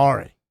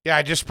 Sorry. Yeah,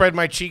 I just spread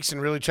my cheeks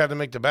and really tried to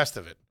make the best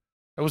of it.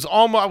 I was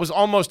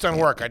almost done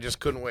work. I just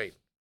couldn't wait.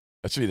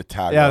 That should be the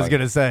tagline. Yeah, I was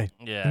gonna say.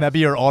 Yeah. Can that be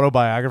your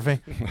autobiography?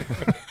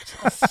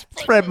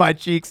 Spread my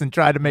cheeks and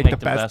try to make the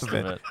best of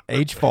it.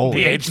 H.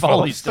 Foley. The H.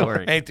 Foley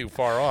story. Ain't too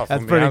far off.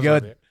 That's I'm pretty gonna be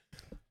honest good. with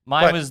you.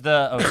 Mine But- was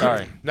the. Oh,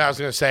 sorry. No, I was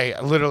gonna say,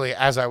 literally,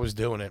 as I was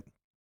doing it,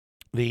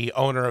 the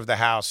owner of the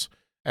house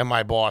and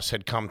my boss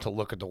had come to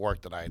look at the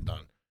work that I had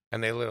done.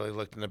 and they literally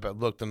looked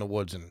in the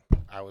woods, and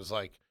I was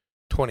like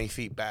 20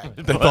 feet back.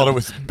 They thought it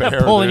was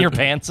bear. Pulling dude. your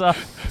pants up.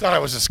 Thought I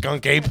was a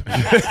skunk ape. They're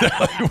Is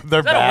that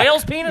a back.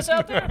 whale's penis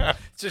out there?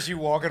 It's just you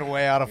walking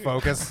away out of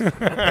focus, taking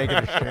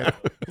a shit.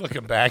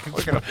 Looking back,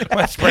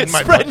 spreading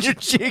my Spreading butt. your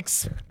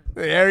cheeks.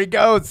 There he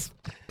goes.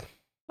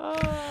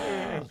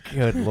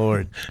 Good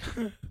Lord.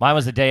 Mine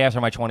was the day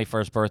after my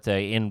 21st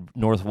birthday in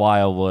North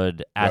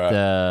Wildwood at Right.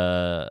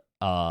 the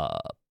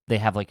they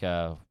have like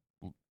a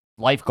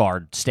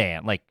lifeguard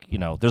stand, like, you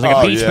know, there's like a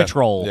Oh, beach yeah.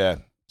 patrol Yeah.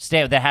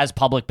 stand that has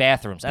public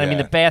bathrooms. And I mean,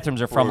 Yeah. the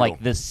bathrooms are from Brutal.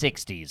 like the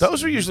 60s.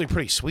 Those were usually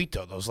pretty sweet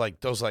though.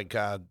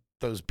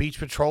 Those beach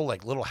patrol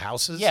like little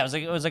houses. Yeah,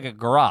 it was like a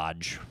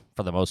garage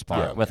for the most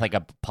part Yeah. with like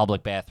a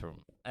public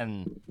bathroom.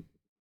 And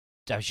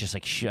I was just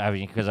like,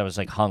 because I was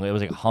like it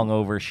was like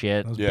hungover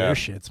shit. Those Yeah. bear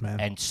shits, man.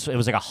 And so it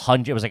was like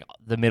 100. It was like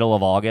the middle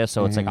of August,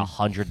 so it's like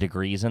 100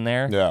 degrees in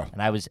there. Yeah.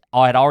 And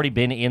I had already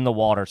been in the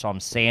water, so I'm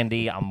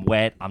sandy, I'm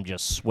wet, I'm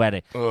just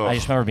sweating. Ugh. I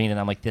just remember being in.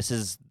 I'm like, this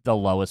is the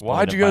lowest.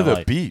 Why'd point you of go to my the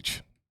life.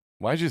 beach?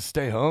 Why'd you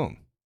stay home?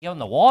 Yo, in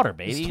the water,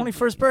 His baby.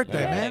 21st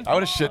birthday, Yeah. man. I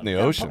would have shit in the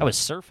ocean. I was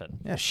surfing.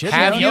 Yeah, shit.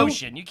 Have In man. the you?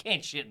 ocean. You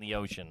can't shit in the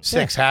ocean.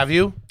 6, have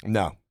you?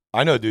 No.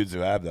 I know dudes who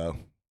have, though.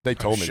 They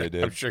told me they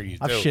did. I'm sure you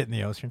do. I've shit in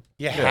the ocean.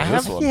 Yeah, Yeah,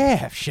 have? this one.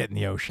 Yeah, I've shit in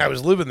the ocean. I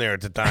was living there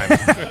at the time.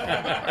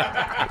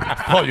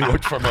 Oh, you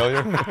looked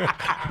familiar?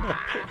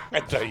 I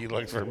thought you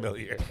looked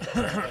familiar.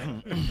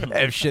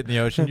 I've shit in the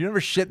ocean. You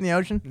ever shit in the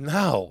ocean?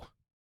 No.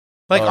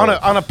 Like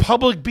on a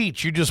public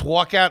beach, you just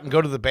walk out and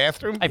go to the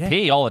bathroom? I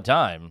pee all the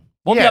time.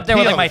 We'll be Yeah, up there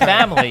with pee like all my the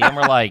time. family, and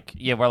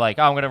we're like,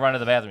 oh, I'm gonna run to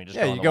the bathroom. You just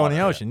Yeah, you go in the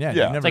ocean. Yeah,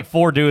 Yeah. you never. It's like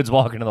 4 dudes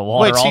walking to the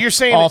water. Wait, so all, you're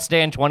saying all it-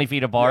 stand 20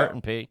 feet apart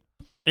and pee?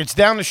 It's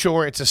down the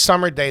shore. It's a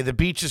summer day. The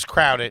beach is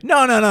crowded.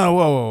 No.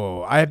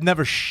 Whoa. I have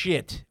never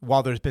shit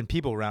while there's been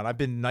people around. I've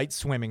been night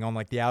swimming on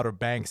like the Outer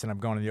Banks, and I'm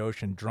going to the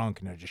ocean drunk,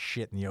 and I just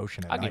shit in the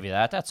ocean at I'll night. give you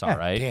that. That's all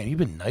right. Damn, you've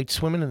been night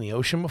swimming in the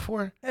ocean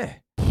before? Yeah.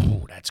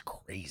 Ooh, that's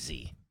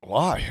crazy.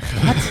 Why?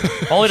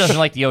 Paulie doesn't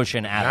like the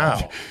ocean at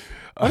all. Wow.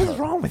 What is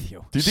wrong with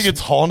you? Do you think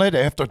it's haunted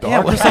after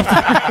Yeah, dark? what's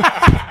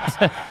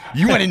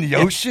You went in the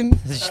ocean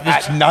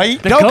at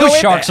night? The Don't go ghost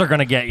in sharks there. are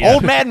gonna get you.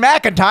 Old man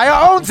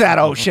McIntyre owns that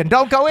ocean.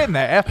 Don't go in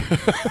there.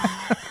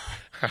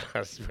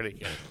 That's pretty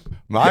good.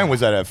 Mine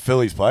was at a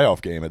Phillies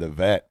playoff game at the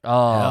vet.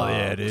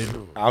 Oh,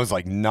 dude. I was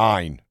like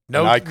 9.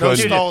 No, and I no couldn't.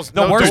 stalls.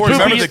 The no worst doors, poop no of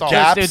remember your, the stalls.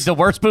 gaps? the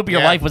worst poop of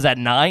your Yeah. life was at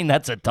 9.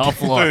 That's a tough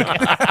look.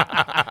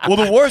 Well,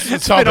 the worst was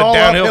It's all been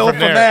downhill from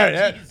there.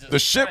 Yeah. the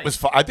shit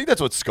was. I think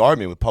that's what scarred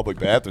me with public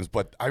bathrooms.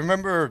 But I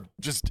remember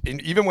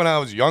even when I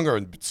was younger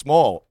and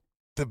small,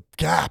 the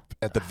gap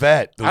at the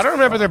vet. I don't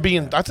remember there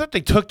being. I thought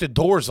they took the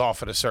doors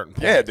off at a certain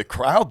point. Yeah, the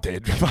crowd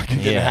did. Fucking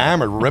getting Yeah.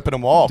 hammered, ripping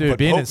them off. Dude, but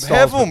being in half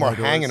stalls of them with were no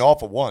doors. hanging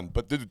off of one.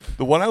 But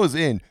the one I was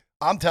in,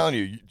 I'm telling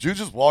you, you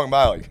just walking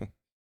by like,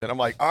 and I'm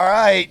like, all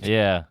right,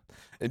 yeah.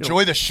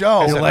 enjoy the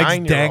show. As Your a legs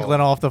 9-year-old. dangling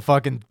off the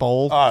fucking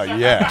bowl. Oh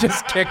yeah,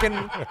 Just kicking.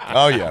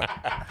 oh yeah.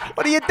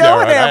 What are you doing Yeah,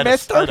 right. I there, had to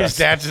mister? start His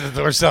dad's at the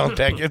door selling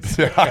tickets.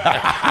 Hey,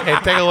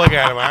 take a look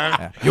at him,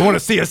 huh? You want to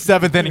see a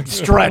 7th inning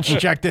stretch?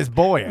 Check this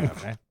boy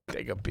out, man.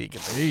 Take a peek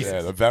at the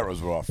Yeah, the vet was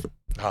rough.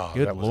 Oh,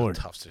 Good that was Lord. a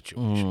tough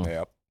situation.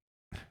 Yep.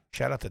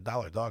 Shout out to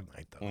Dollar Dog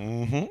Night, though.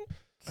 Mm-hmm.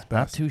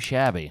 Not too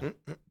shabby.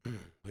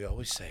 We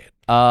always say it.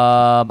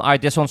 All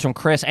right, this one's from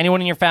Chris. Anyone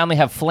in your family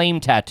have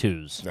flame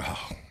tattoos?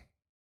 Oh,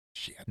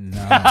 shit. No.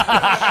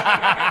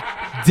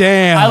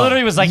 Damn. I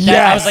literally was like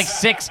that. I was like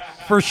 6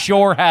 for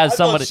sure has I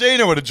thought somebody.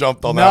 Shayna would have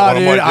jumped on No, that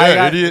one. dude. I'm like, I yeah,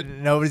 got, idiot.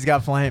 Nobody's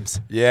got flames.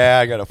 Yeah,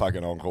 I got a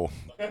fucking uncle.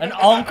 An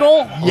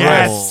uncle?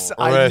 Yes,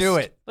 Oh, I Wrist. knew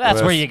it. that's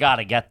where Wrist. you got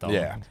to get them.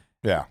 Yeah,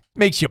 yeah.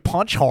 Makes you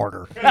punch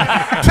harder.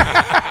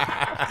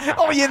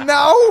 Oh, you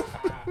know?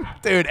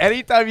 Dude,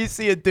 anytime you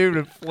see a dude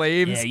with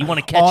flames Yeah, you want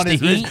to catch on the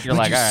his heat? wrist, You're would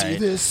like, you all see right.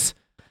 this?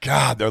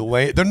 God, they're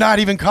late. They're not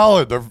even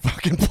colored. They're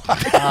fucking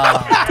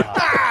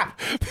black.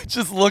 It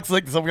just looks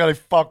like some guy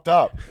fucked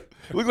up.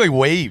 It look like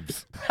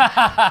waves.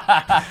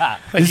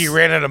 Like he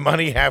ran out of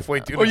money halfway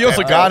through. Well, the you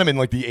also bed. got them in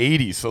like the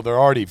 80s, so they're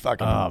already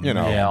fucking, you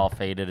know. Yeah, all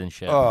faded and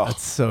shit. Oh.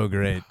 That's so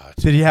great.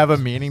 Did he have a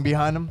meaning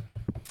behind him?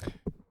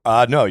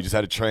 No, he just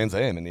had a Trans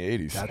Am in the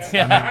 80s.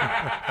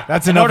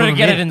 That's in enough order of to a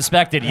get it meaning.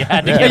 inspected, you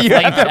had to Yeah. get You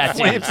flame have to have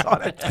tattoos. flames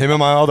on it. Him and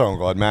my other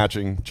uncle had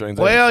matching Trans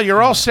Am. Well,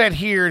 you're all set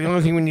here. The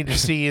only thing we need to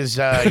see is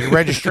your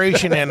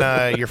registration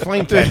and your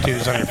flame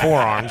tattoos on your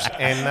forearms.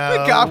 And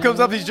The cop comes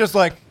up, he's just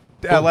like,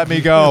 let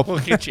me go. We'll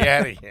get you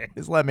out of here.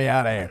 Just let me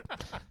out of here.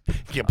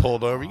 Get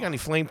pulled over. You got any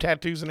flame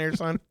tattoos in there,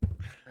 son?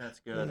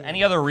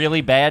 Any other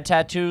really bad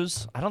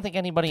tattoos? I don't think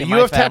anybody Do in you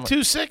my have family.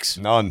 tattoos, 6?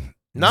 None.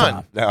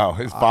 None. No,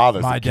 his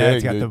father's My the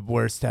dad's king, got the dude.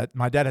 worst.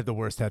 My dad had the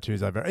worst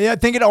tattoos I've ever. Yeah, I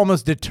think it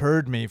almost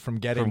deterred me from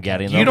getting. From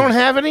getting tattoos. them. You don't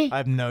have any? I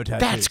have no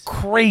tattoos. That's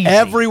crazy.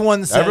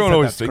 Everyone says Everyone that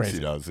always that's thinks crazy.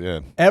 he does, yeah.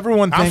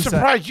 Everyone I'm thinks that.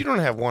 surprised you don't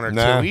have one or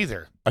Nah. two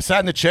either. I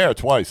sat in the chair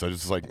twice. I was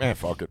just like, man,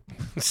 fuck it.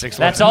 6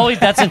 That's months. always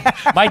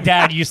my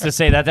dad used to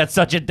say that. That's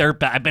such a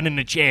dirtbag. I've been in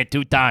the chair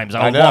 2 times.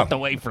 I know. walked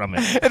away from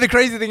it. And the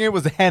crazy thing, it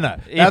was henna.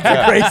 That's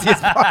the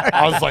craziest part.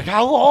 I was like,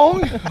 how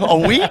long? A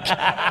week?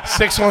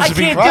 6 months I to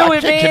be can't right. do I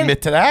it, can't man.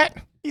 commit to that.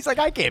 He's like,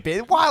 I can't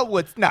be.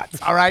 Wildwood's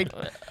nuts. All right.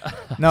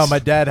 No, my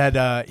dad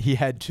had he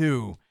had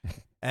two,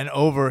 and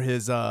over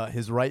his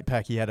right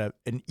pec he had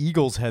an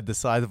eagle's head the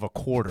size of a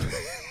quarter.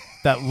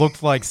 That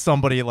looked like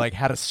somebody like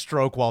had a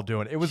stroke while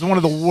doing it. It was one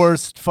of the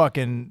worst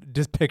fucking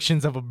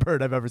depictions of a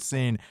bird I've ever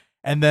seen.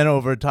 And then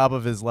over top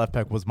of his left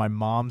pec was my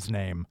mom's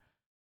name,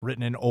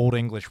 written in Old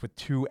English with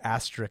two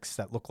asterisks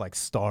that look like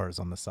stars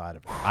on the side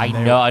of it. I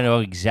know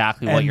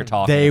exactly what you're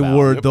talking they about.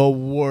 were the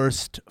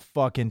worst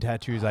fucking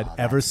tattoos I'd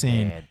ever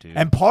seen. bad, dude.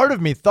 And part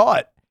of me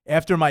thought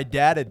after my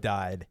dad had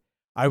died,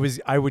 I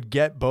would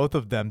get both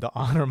of them to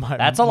honor my.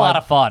 That's a lot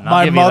of fun. I'll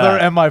My give you mother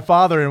that. and my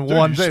father in Dude,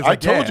 one you day. sh- It's I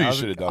like, told you I'll-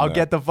 should have done I'll that.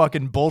 get the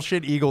fucking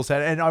bullshit Eagles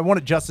head, and I want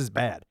it just as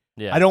bad.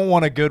 Yeah. I don't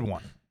want a good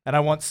one, and I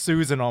want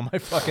Susan on my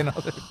fucking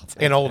other.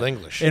 In Old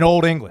English. In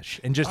Old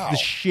English, and just Wow. the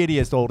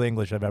shittiest Old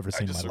English I've ever I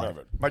seen in just my life.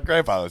 remembered. My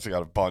grandfather's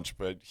got a bunch,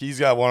 but he's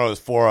got one on his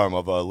forearm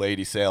of a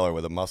lady sailor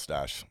with a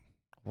mustache.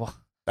 Well,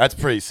 That's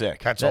pretty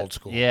sick. That's old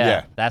school. yeah,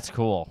 Yeah. that's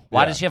cool.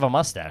 Why Yeah. does she have a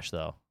mustache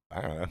though? I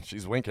don't know.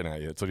 She's winking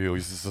at you. That's what he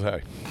always used to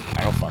say.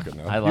 I don't fucking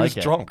know. I He like was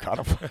it. drunk. I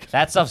don't fucking.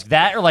 That stuff's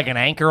that or like an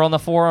anchor on the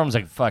forearms,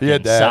 like fucking He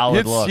had that.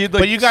 solid He look. had,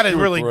 But you got to two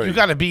or really, three. you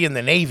got to be in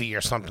the Navy or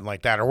something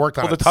like that, or worked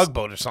on Well, a that's-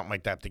 tugboat or something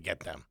like that to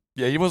get them.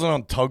 Yeah, he wasn't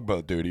on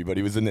tugboat duty, but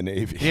he was in the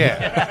Navy.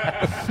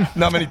 Yeah.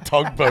 Not many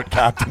tugboat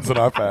captains in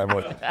our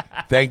family.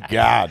 Thank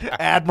God.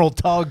 Admiral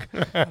Tug.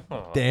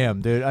 Damn,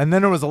 dude. And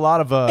then there was a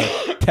lot of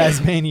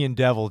Tasmanian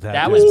devil tattoos.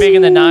 that was big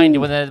in the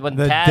 '90s when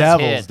The Taz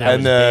Devils, hit. dude. That And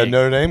was the big.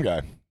 Notre Dame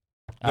guy.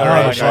 Oh,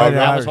 Irish, right, right, that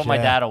was Irish, what my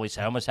yeah. dad always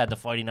said. I almost had the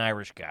Fighting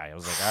Irish guy. I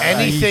was like, all right.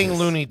 Anything Jesus.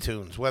 Looney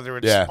Tunes, whether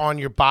it's Yeah. on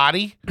your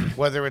body,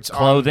 whether it's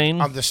Clothing.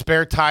 on the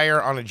spare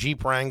tire on a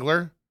Jeep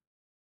Wrangler,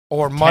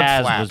 or mud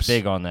Taz flaps, was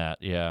big on that.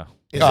 Yeah.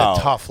 is Oh, a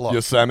tough look.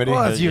 Yosemite.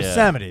 Well, it's Yeah.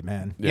 Yosemite,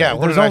 man. yeah,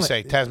 what There's did I only-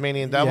 say?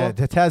 Tasmanian devil? Yeah,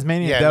 the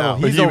Tasmanian Yeah, devil.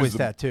 no. But He's he always was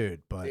tattooed,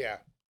 but Yeah.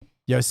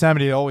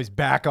 Yosemite always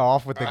back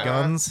off with the Uh-huh.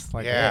 guns.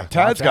 Like, Yeah. hey, watch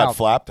Tad's got out.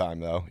 flap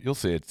time though. You'll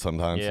see it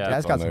sometimes. Yeah. It's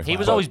Tad's got on some there. He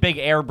was But- always big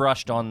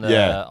airbrushed on the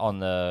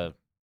Yeah.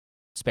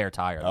 spare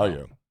tire. Oh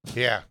though. yeah.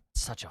 Yeah.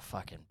 Such a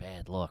fucking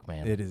bad look,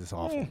 man. It is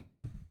awful.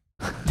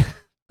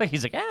 Like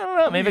he's like, I don't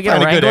know, maybe You get a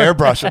find a good Wrangler.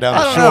 airbrusher down I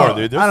the don't shore, know.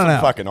 dude. There's I don't some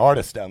know. fucking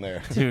artists down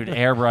there. Dude,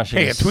 airbrushing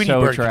Hey, a is Tweety so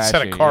Bird trashy.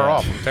 can set a car yeah.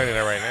 off. I'm telling you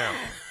that right now.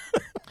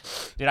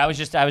 Dude, I was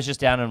just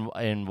down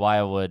in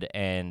Wildwood,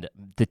 and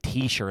the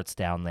T-shirts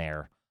down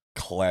there.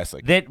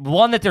 Classic. That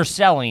one that they're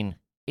selling,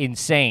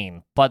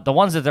 insane, but the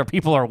ones that their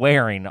people are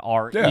wearing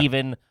are Yeah.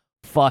 even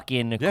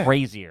fucking Yeah.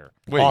 crazier.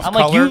 Wait, Off I'm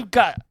like, color? you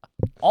got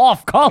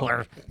off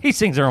color. These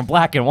things are in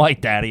black and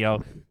white,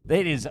 Daddy-O.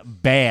 It is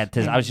bad.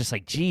 I was just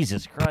like,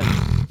 Jesus Christ.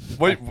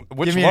 Wait,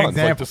 which Give me an ones?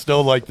 Like example. the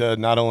still like the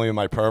not only am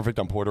I perfect,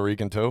 I'm Puerto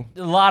Rican too.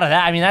 A lot of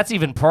that. I mean, that's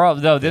even pro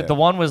though. The, Yeah. the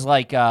one was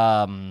like 2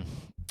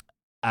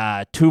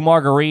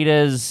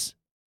 margaritas,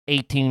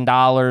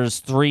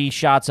 $18, 3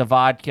 shots of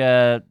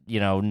vodka,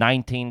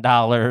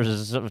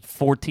 $19,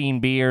 14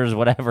 beers,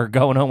 whatever,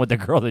 going home with the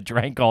girl that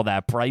drank all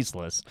that,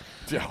 priceless.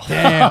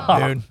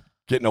 Damn, dude.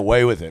 Getting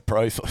away with it,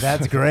 priceless.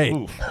 That's great.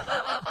 Oof.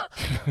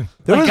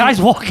 There Like was-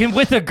 guys walking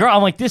with a girl.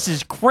 I'm like, this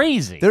is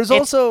crazy. There's It's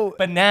also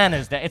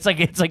bananas. That it's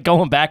like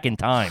going back in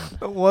time.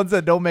 the ones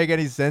that don't make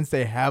any sense.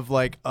 They have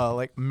like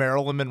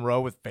Marilyn Monroe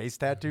with face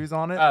tattoos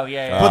on it. Oh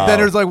yeah. But then Oh.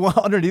 there's like one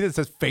underneath it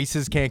says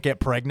 "faces can't get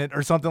pregnant"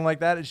 or something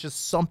like that. It's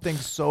just something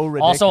so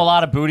ridiculous. Also, a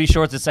lot of booty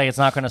shorts that say it's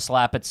not going to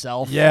slap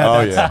itself. Yeah,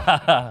 Oh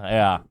that's- yeah.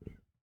 yeah.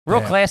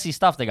 Real Yeah. classy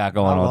stuff they got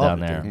going I on love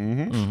down it, there.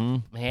 dude. hmm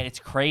Man, it's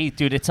crazy,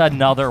 dude. It's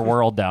another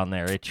world down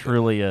there. It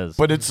truly is.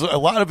 But it's a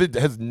lot of it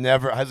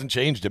hasn't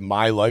changed in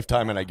my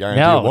lifetime, and I guarantee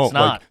No, it won't. it's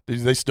not. Like,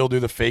 they still do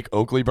the fake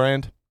Oakley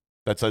brand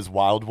that says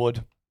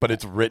Wildwood, but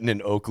it's written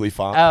in Oakley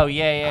font. Oh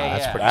yeah, yeah,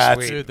 that's yeah. pretty That's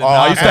sweet. Dude, the oh,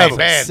 I used to knockoffs have are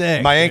bad.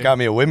 sick, my aunt dude. got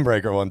me a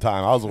windbreaker one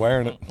time. I was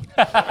wearing it.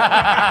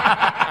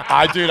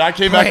 I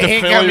came back My to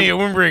aunt got me Philly. a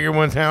windbreaker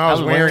one time. I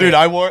was wearing Dude, it.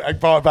 I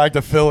brought it back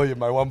to Philly, and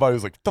my one buddy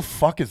was like, "The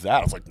fuck is that?"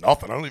 I was like,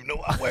 "Nothing. I don't even know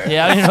what I'm wearing."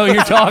 Yeah, I know what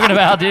you're talking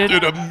about, dude.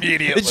 Dude,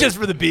 immediately. It's just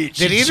for the beach.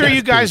 Did It's either of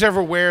you just guys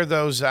ever wear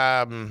those?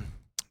 They're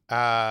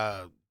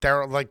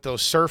like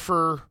those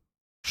surfer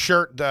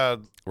shirt.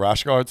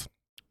 rash guards.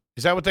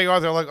 Is that what they are?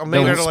 They're like The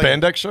made out of like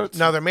spandex shirts.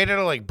 no, they're made out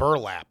of like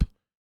burlap.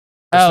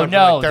 Oh something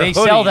no, like they're they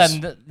sell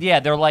hoodies. them. Yeah,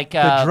 they're like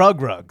the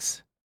drug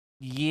rugs.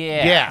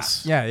 yeah,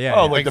 Yes. Yeah, yeah.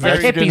 Oh, yeah. like the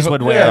Like Mexican hippies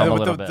would wear yeah, them a with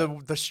little the,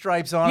 bit. the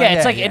stripes on Yeah, it.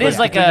 it's like it is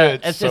like Yeah, a.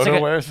 It's like Soda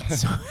a. wears.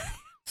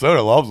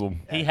 Soda loves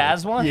them. He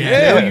has one.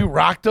 Yeah. Oh, you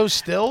rock those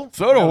still?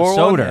 Soda No, wore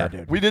Soda. one. Yeah,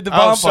 dude. We did the Oh,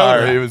 bonfire.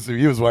 Soda.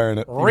 He was wearing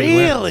it.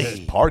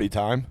 Really? Party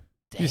time.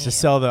 I used to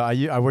sell the.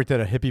 I worked at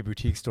a hippie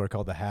boutique store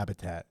called the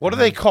Habitat. What are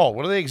they called?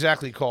 What are they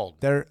exactly called?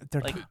 They're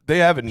Like They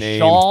have a name.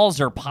 Shawls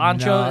or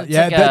poncho. No, It's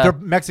yeah, like they're a-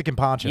 Mexican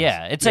ponchos.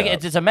 yeah. It's like Yeah.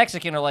 it's a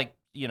Mexican or like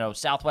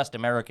Southwest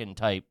American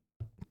type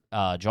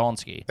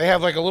Johnski. They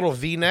have like a little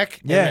V-neck.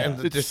 Yeah. and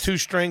there's 2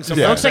 strings. Yeah.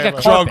 Sometimes looks like they a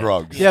have car- Jug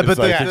rugs. Yeah, It's but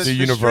like the, it's the a strings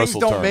universal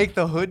don't term. make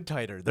the hood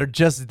tighter. They're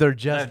just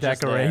just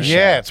decoration.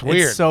 there. Yeah, it's weird.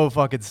 It's so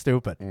fucking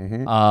stupid.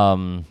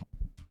 Mhm.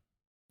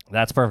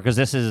 That's perfect because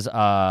this is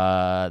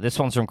this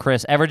one's from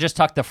Chris. Ever just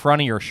tuck the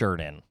front of your shirt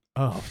in?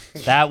 Oh,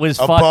 That was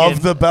Above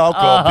fucking the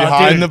buckle, Oh,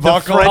 behind dude, the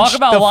buckle. Talk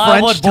about the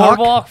Wildwood French tuck.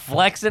 Boardwalk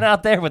flexing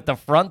out there with the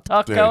front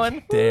tuck Dude.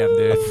 going. damn,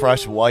 dude.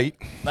 Fresh white.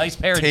 Nice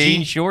pair of Tee.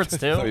 jean shorts Let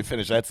too. me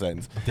finish that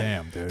sentence.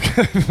 Damn, dude.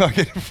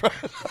 Fucking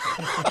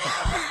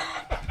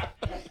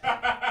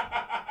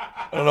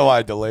I don't know why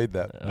I delayed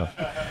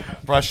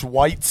that. Fresh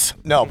whites.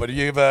 No, but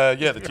you have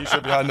the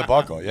t-shirt behind the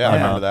buckle. Yeah, I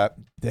remember that.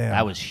 Damn.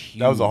 That was huge.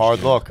 That was a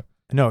hard look.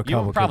 I know a You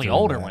couple were probably kids that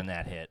older did when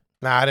that hit.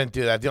 Nah, I didn't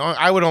do that.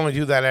 I would only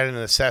do that out of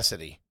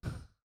necessity.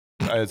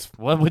 It's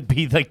What would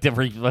be like the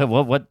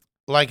what?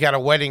 Like at a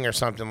wedding or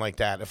something like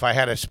that. If I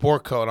had a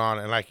sport coat on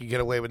and I could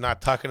get away with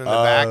not tucking in the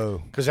back, Oh.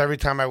 because every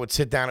time I would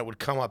sit down, it would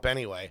come up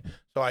anyway.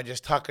 So I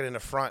just tuck it in the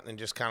front and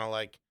just kind of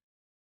like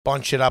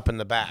bunch it up in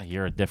the back.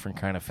 You're a different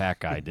kind of fat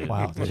guy, dude.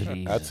 Wow, dude.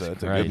 Jesus That's a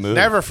Christ. good move.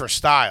 Never for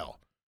style.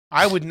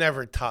 I would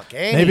never tuck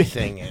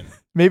anything in.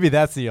 Maybe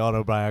that's the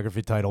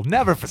autobiography title.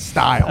 Never for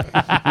style.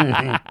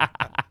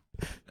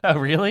 Oh,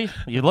 really?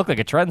 You look like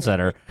a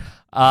trendsetter.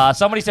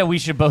 Somebody said we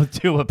should both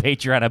do a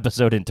Patreon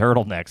episode in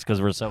turtlenecks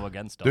because we're so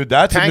against them. Dude,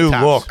 that's a Tank new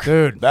tops. look.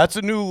 Dude. That's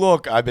a new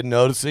look I've been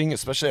noticing,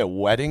 especially at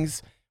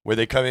weddings where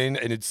they come in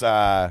and it's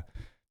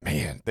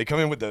man, they come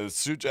in with the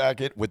suit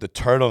jacket with the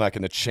turtleneck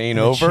and the chain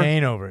The over.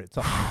 chain over it.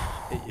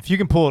 If you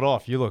can pull it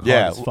off, you look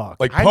Yeah, hard as fuck.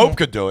 like I Pope know-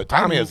 could do it. I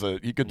Tommy know-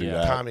 he could do Yeah.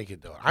 that. Tommy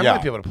could do it. I Yeah.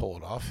 might be able to pull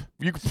it off.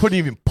 You couldn't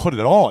even put it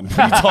on. What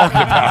are you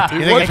talking about, dude?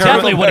 You think It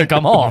definitely wouldn't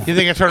come off. You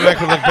think a turtleneck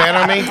would look bad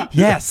on me?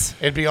 yes.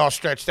 It'd be all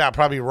stretched out,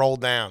 probably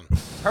rolled down.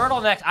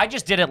 Turtleneck. I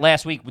just did it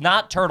last week.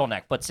 Not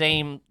turtleneck, but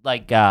same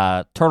like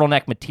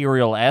turtleneck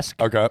material esque.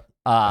 Okay.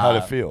 How'd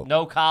it feel?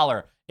 No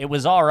collar. It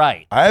was all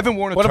right. I haven't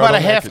worn a What about a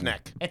turtleneck half in-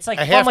 neck? It's like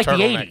A from half like the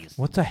turtleneck. 80s.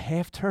 What's a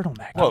half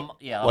turtleneck? What?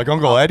 Yeah. Like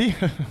Uncle Eddie?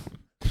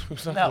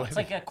 No, it's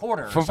like a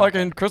quarter. or From something.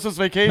 fucking Christmas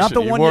Vacation. Not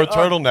the you one wore a you- oh,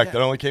 turtleneck yeah.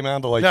 that only came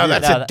out to like No,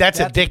 here. that's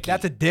a dickie.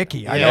 That's a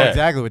dickie. I Yeah. know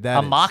exactly what that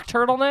A is. mock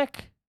turtleneck.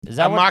 Is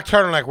that a what? mock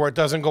turtleneck where it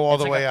doesn't go all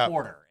It's the like way a up.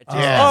 quarter. It's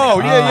Yeah. Oh,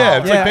 yeah.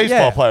 It's like baseball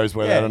yeah. players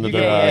wear that under you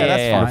their could- yeah, that's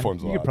yeah, fine.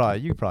 uniforms a You lot.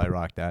 could probably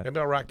rock that. Maybe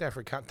I'll rock that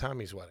for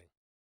Tommy's wedding.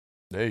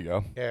 There you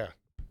go. Yeah.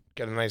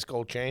 Get a nice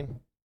gold chain.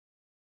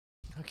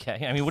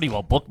 Okay. I mean, what are you,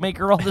 a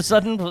bookmaker all of a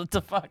sudden? What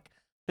the fuck?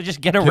 To just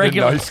get a Get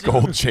regular a nice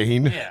gold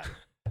chain. Yeah.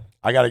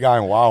 I got a guy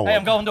in Wildwood. Hey,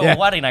 I'm going to Yeah. a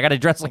wedding. I got to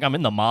dress like I'm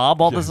in the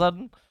mob all of a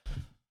sudden.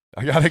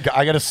 I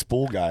got a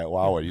spool guy at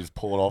Wildwood. You just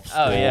pull it off, spool,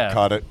 Oh, yeah.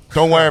 cut it.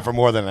 Don't wear it for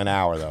more than an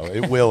hour though.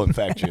 It will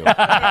infect you.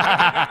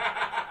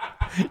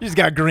 You just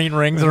got green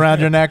rings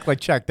around your neck. Like,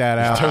 check that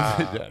out.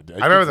 I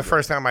remember the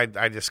first time I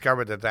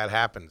discovered that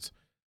happens.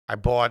 I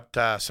bought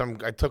I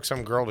took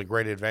some girl to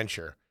Great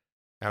Adventure,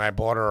 and I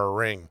bought her a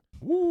ring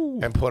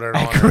and put it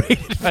on her.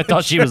 I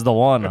thought she was the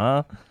one,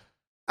 huh?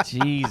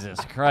 Jesus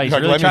Christ.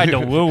 Like, Really let tried me-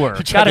 to woo her.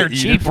 you tried Got to her eat it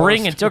cheap ring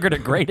first. and took her to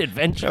Great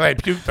Adventure. And I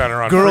puked on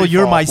her on Girl, free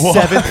you're fall. my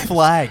seventh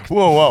flag.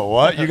 Whoa,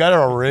 what? You got her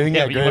a ring?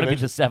 Yeah, at but you Great want to be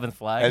Adventure? the seventh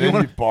flag. And then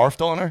you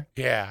barfed on her?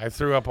 Yeah, I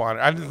threw up on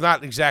her. I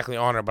not exactly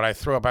on her, but I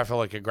threw up. I felt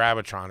like a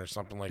Gravitron or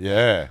something like that.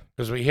 Yeah.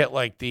 Because we hit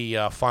like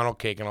the funnel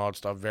cake and all that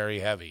stuff very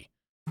heavy.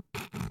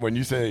 When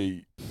you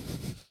say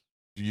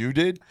you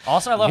did?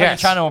 Also, I love how you're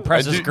Yes. trying to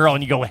impress I this did- girl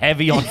and you go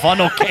heavy on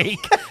funnel cake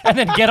and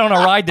then get on a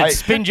ride that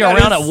spins you That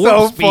around is at warp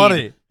so speed.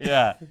 funny.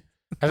 Yeah.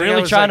 I think I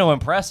Really was trying like- to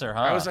impress her, huh?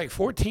 I was like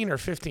 14 or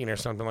 15 or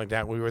something like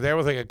that. We were there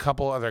with like a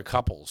couple other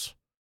couples.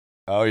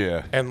 Oh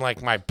yeah. And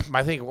like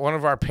I think one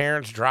of our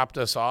parents dropped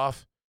us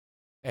off.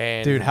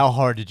 And Dude, how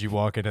hard did you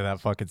walk into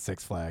that fucking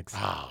Six Flags?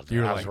 Oh, dude,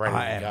 You were I was like, ready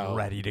I to am go.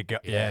 ready to go.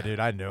 Yeah, Yeah. dude,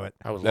 I knew it.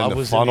 I was Then love the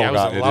was funnel I was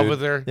got in you, love dude.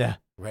 with her. Yeah.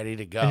 Ready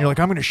to go. And you're like,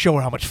 I'm going to show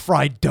her how much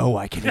fried dough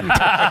I can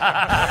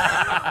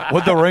eat.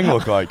 What'd the ring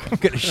look like? I'm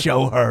going to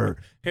show her.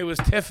 It was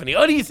Tiffany.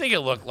 What do you think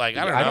it looked like?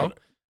 I don't I know. don't-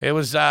 It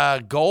was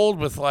gold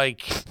with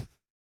like.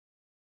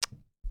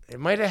 It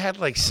might have had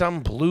like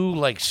some blue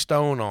like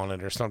stone on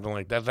it or something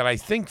like that I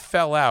think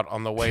fell out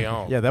on the way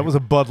home. Yeah, that was a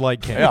Bud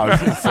Light can. Yeah, I was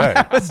gonna say.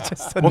 That was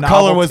just a What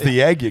color was novelty.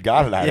 the egg you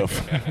got it out of?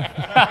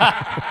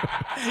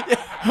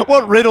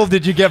 What riddle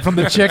did you get from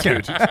the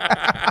chicken?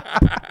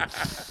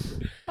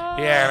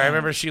 Yeah, and I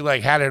remember she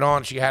like had it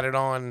on. She had it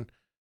on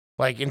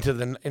like into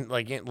the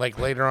like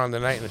later on the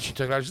night, and then she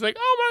took it out. She's like,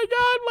 "Oh my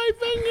god, my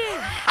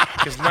finger!"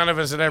 Because none of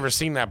us had ever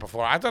seen that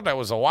before. I thought that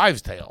was a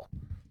wives' tale.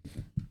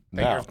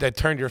 No. That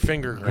turned your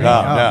finger green. No.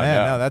 Oh,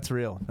 man, no, that's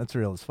real. That's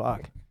real as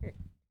fuck.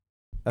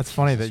 That's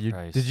funny that Jesus you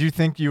Christ. did. You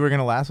think you were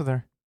gonna last with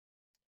her?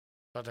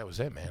 I thought that was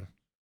it, man.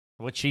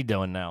 What's she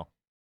doing now?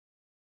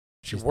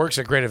 She works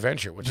at Great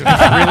Adventure, which is really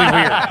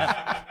weird.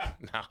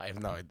 No, I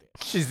have no idea.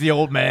 She's the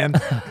old man.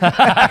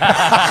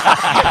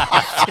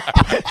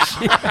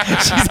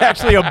 She's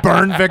actually a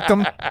burn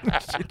victim.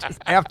 She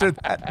just, after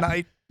that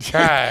night,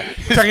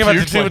 Talking about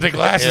the dude with the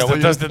glasses Yeah,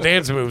 that does the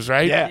dance moves,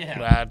 right? Yeah.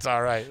 That's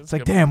all right. it's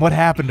like, damn, what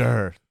happened to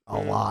her? A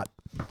lot.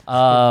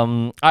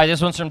 All right,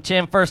 this one's from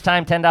Tim. First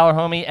time $10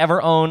 homie.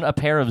 Ever own a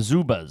pair of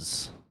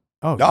Zubas?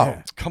 Oh, No,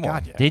 yeah. come on.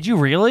 God, yeah. Did you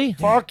really?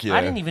 Fuck yeah. I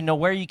didn't even know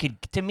where you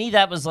could. To me,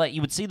 that was like you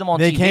would see them on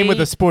They TV. came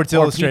with a Sports or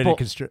Illustrated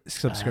people-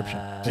 subscription.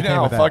 Do They you know came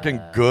how with that.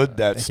 fucking good that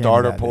They came with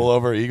starter that, dude.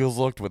 pullover Eagles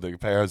looked with a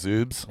pair of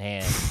Zoobs?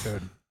 Man,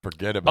 Dude.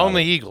 forget about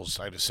Only it. Eagles,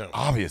 I'd assume.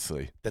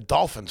 Obviously. The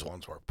Dolphins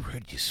ones were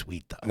pretty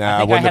sweet, though. Nah,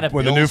 think I had a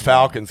when the new Bills one.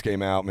 Falcons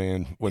came out,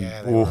 man. When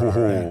Yeah, they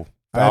were,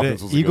 I had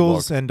Falcons was a good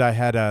Eagles look. and I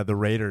had the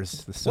Raiders.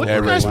 The Wouldn't silver you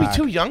and guys be black.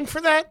 too young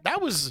for that?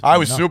 That was I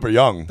was super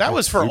young. that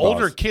was for Zubas.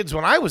 older kids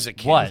when I was a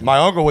kid. What? My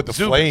uncle with the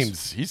Zubas.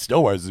 flames, he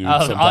still wears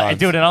Zubas sometimes.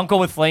 Dude, an uncle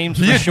with flames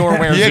for He sure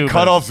wears he had Zubas.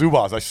 cut off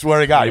Zubas. I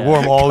swear to God, he wore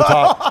them all the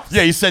time.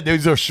 Yeah, he said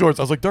these are shorts.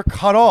 I was like, they're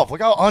cut off.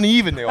 Look how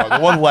uneven they are. The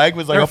one leg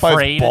was like They're up by his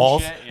frayed and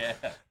balls. shit,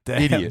 yeah.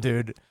 Damn, Idiot.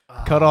 dude.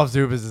 Cut off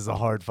Zubas is a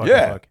hard fucking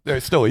Yeah, look. they're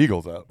still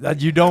Eagles though.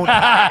 That you don't.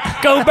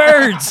 Go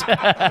Birds!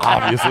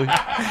 Obviously.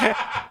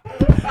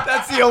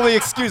 That's the only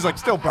excuse. Like,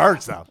 still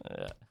birds though.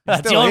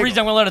 That's the Still only Eagles. reason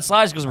I'm gonna let it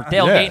slide because we're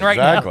tailgating right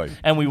exactly. now,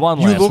 and we won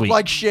You last look week.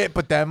 like shit,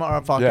 but them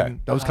are fucking. Yeah.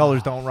 Those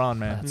colors don't run,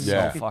 man.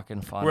 Yeah. So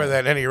fucking funny. Wear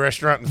that at any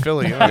restaurant in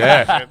Philly. You know?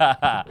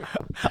 Yeah.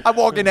 I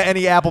walk into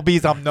any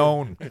Applebee's, I'm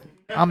known.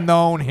 I'm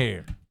known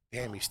here.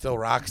 Damn, he still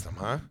rocks them,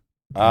 huh?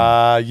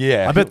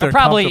 Yeah. I bet they're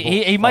Probably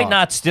comfortable. he might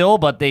not still,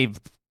 but they've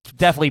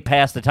definitely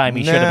passed the time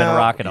he should have been No,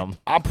 rocking them.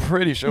 I'm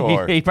pretty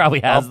sure. He probably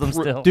has them I'm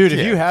pre- still. Dude, if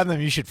Yeah. you have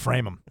them, you should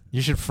frame them.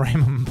 You should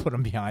frame them and put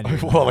them behind you.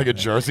 Well, like a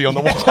jersey on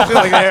the wall.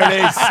 like, there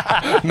it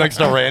is. Next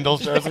to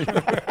Randall's jersey. You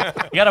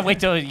gotta wait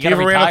till you Do you gotta have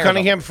a retire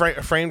Randall them.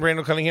 Cunningham framed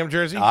Randall Cunningham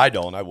jersey? I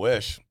don't. I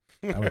wish.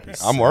 That would be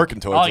I'm working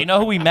towards Oh, it. you know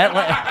who we met?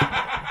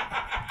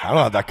 I don't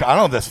have that. I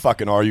don't have this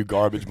fucking RU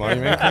garbage money,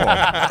 man. Come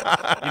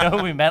on. You know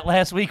who we met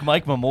last week?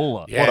 Mike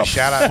Mamula. yeah, What a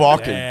shout out.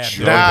 fucking Damn,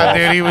 jerk Nah, off.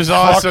 dude, he was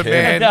awesome, him.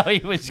 man. No, he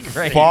was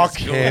great. Fuck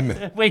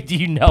him. Wait, do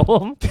you know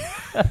him?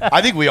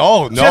 I think we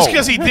all know. Just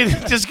because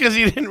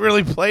he didn't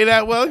really play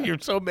that well, you're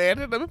so mad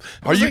at him.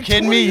 Are you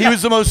kidding me? He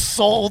was the most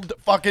sold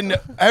fucking.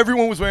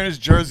 Everyone was wearing his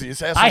jersey.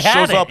 His ass I had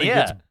shows it, up and yeah.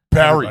 gets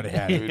buried. Everybody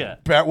had it. dude.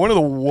 Yeah. One of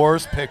the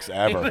worst picks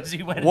ever.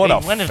 He went, What a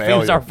he went, failure. He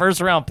was our first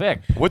round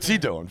pick. What's he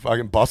doing?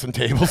 Fucking busting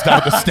tables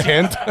down the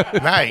stand?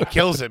 Nah, he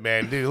kills it,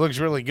 man. Dude, he looks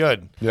really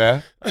good.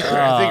 Yeah.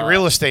 I think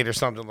real estate or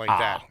something like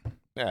that.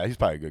 Yeah, he's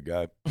probably a good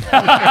guy.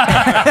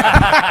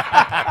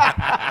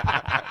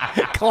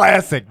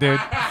 Classic, dude.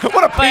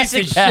 What a piece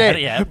Classic of dad,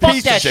 shit. yeah. Fuck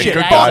Piece that of shit. shit.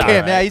 Good Fuck guy.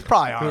 him. Yeah, he's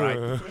probably all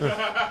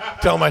right.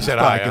 Tell him I said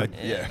hi. Probably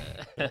huh? good.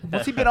 Yeah.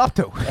 What's he been up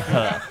to?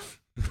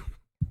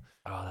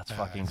 Oh, that's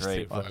fucking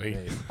great. Funny.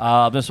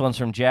 This one's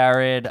from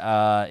Jared.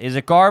 Is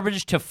it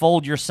garbage to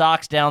fold your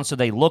socks down so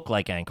they look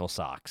like ankle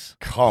socks?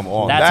 Come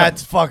on. That's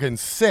That's fucking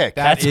sick.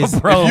 That's is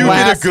a bro. if you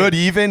classic. did a good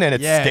even and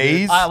it Yeah, dude.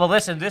 stays. Well,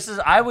 listen,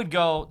 I would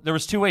go, there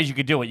was two ways you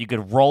could do it. You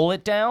could roll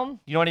it down,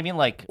 you know what I mean?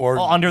 Like Or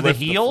under the lift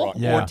the heel, front.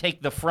 Yeah. or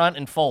take the front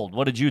and fold.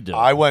 What did you do?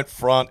 I went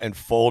front and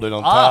folded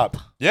on Up. top.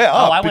 Yeah, Oh,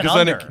 up. I went because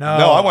then under. it, No,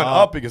 no, I went up.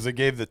 up because it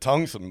gave the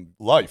tongue some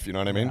life. You know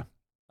what I mean?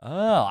 Oh,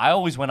 I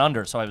always went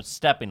under, so I was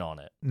stepping on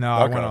it. No,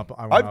 I Okay. went up.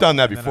 I went I've up, done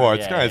that and then before. I-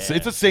 It's Yeah, kind of yeah,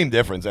 it's the same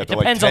difference It after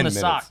depends like 10 on the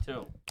minutes. sock,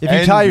 too. If you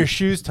And tie your you-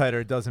 shoes tighter,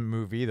 it doesn't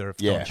move either. If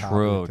it's Yeah. on top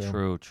True, of it,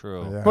 too.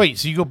 true. Yeah. Wait,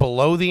 so you go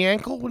below the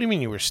ankle? What do you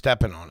mean you were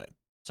stepping on it?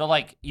 So,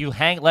 like, you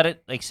let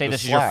it, like, say The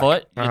this is your slack.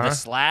 foot, Uh-huh. the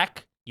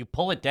slack, you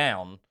pull it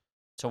down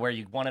to where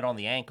you want it on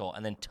the ankle,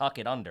 and then tuck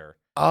it under.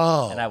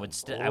 Oh, And I would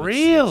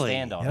really?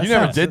 stand on Yeah, it. You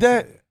never sounds- did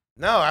that?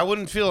 No, I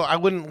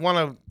wouldn't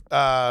want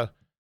to.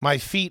 My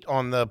feet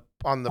on the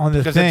On the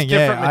because thing, it's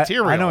different yeah.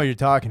 material. I know what you're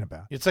talking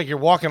about. It's like you're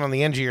walking on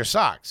the end of your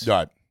socks.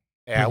 Right.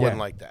 Yeah, I wouldn't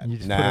like that. You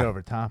just Nah. put it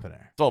over top of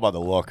there. It's all about the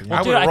look. I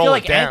Dude, would I roll feel it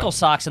like down. ankle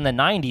socks in the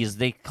 90s,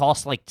 they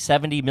cost like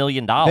 $70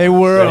 million. They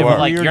were They a were.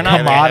 Like, weird you're not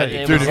commodity.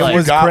 it Dude, was if like-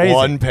 you got crazy.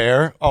 one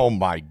pair, oh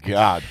my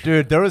God.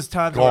 Dude, there was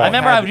times Go where on. I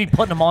remember had I would be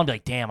putting them on, be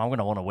like, damn, I'm going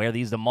to want to wear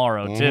these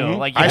tomorrow, too. Mhm.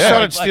 Like, I you know,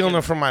 started like, stealing fucking-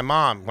 them from my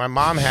mom. My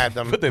mom had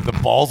them. But they have the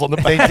balls on the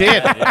They back.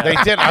 did. They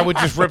did. I would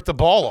just rip the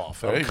ball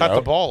off. I There would you cut go.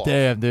 the ball off.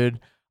 Damn, dude.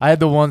 I had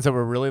the ones that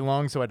were really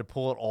long, so I had to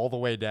pull it all the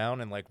way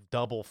down and like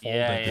double fold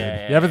Yeah, it. Dude.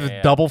 yeah, You ever yeah, the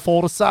yeah. double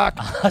fold a sock?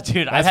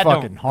 Dude, I That's had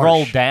fucking to harsh.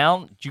 roll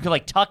down. You could,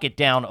 like, tuck it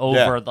down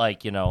over,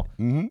 like, you know,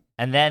 Mhm.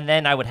 and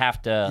then I would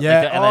have to,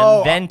 Yeah. like, and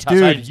oh, then tuck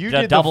dude, you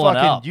did the double it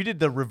fucking, up. you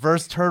did the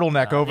reverse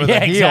turtleneck over yeah,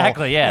 the heel.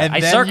 exactly, yeah. And I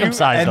then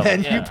circumcised you, them,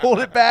 And then yeah. you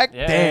pulled it back.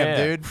 Yeah, Damn, yeah,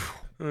 yeah. dude.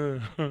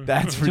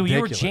 That's Dude, you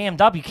were ridiculous. jammed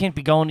up. You can't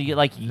be going to,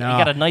 like, you No.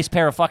 got a nice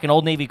pair of fucking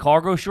Old Navy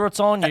cargo shorts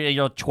on.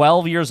 You're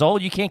 12 years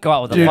old. You can't go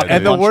out with a Dude, fucking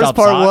and the bunched worst up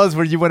part sock. was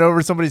when you went over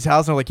to somebody's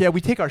house and they're like, yeah,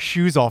 we take our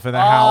shoes off in the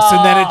house.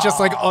 And then it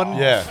just like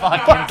Yeah.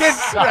 fucking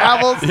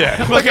travels.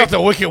 Yeah. Look like the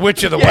Wicked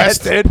Witch of the Yeah,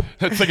 West. dude.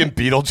 It's like in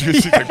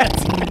Beetlejuice.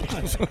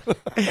 He's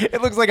like,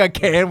 It looks like a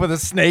can with a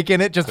snake in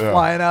it just Yeah.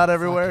 flying out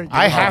everywhere.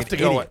 I You're have like to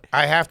an go. idiot.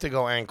 I have to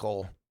go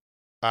ankle,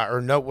 or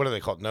no. What are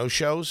they called? No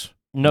shows.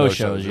 No No shows,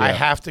 shows, yeah. I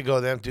have to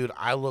go them, dude.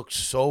 I look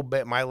so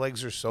bad. My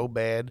legs are so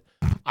bad.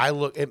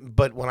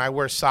 But when I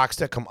wear socks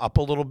that come up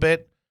a little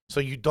bit,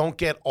 so you don't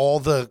get all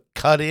the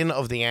cut in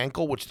of the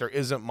ankle, which there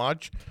isn't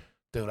much,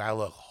 dude. I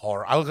look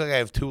horrible. I look like I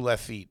have two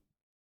left feet.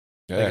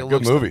 yeah, it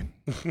good looks- movie.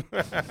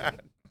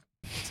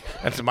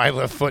 That's my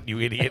left foot, you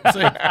idiot. No.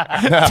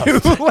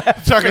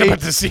 Talking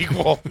about the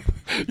sequel.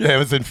 Yeah, it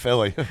was in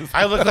Philly.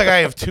 I look like I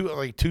have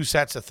two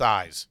sets of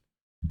thighs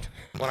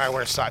when I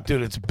wear socks.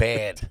 Dude, it's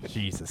bad.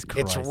 Jesus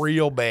Christ. It's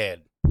real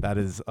bad. That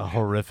is a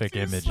horrific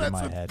image in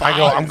my head.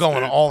 I'm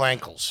going all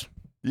ankles.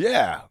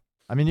 Yeah.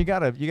 I mean, you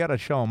gotta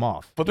show them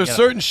off. But there's gotta-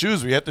 certain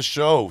shoes where you have to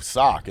show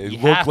sock. It You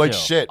look have like to.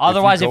 shit.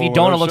 Otherwise, if you go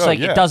don't, on it a looks show. like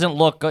Yeah. it doesn't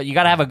look good. You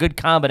got to have a good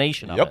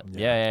combination of Yep. it.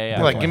 Yeah.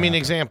 Like, give me an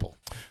example.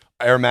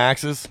 Air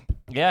Maxes,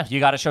 Yeah, you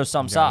got to show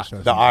some You sock. gotta show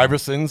the some-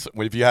 Iversons.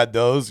 If you had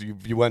those,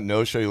 you went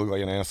no show. You look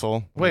like an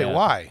asshole. Wait, Yeah.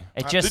 why?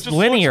 It's It just just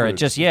linear.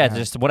 looks It just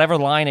just whatever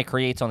line it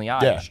creates on the eye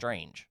Yeah. is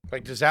strange.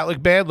 Like, does that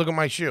look bad? Look at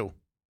my shoe.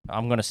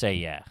 I'm gonna say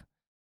yeah.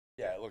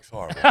 Yeah, it looks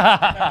horrible.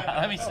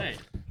 Let me see.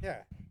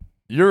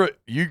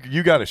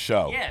 You got a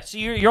show. Yeah, so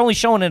you're only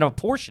showing it a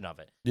portion of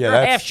it. Yeah, You're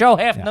that's- half show,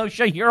 half no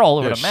show. You're all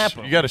over Yeah, the map.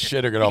 you got to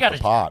shit or get You off gotta-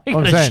 the pot. You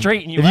I'm gotta saying,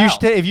 straighten you if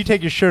out. if you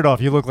take your shirt off,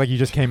 you look like you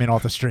just came in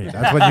off the street.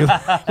 That's what you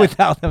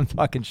without them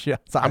fucking shit.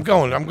 I'm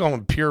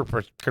going pure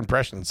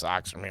compression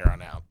socks from here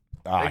on out.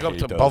 I They go up hate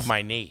to those. above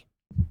my knee.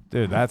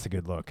 Dude, that's a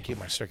good look. Keep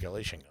my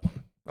circulation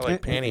going. I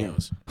like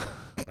pantyhose.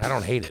 I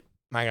don't hate it.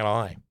 Not gonna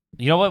lie.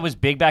 You know what was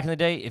big back in the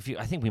day?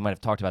 I think we might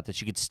have talked about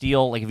this. You could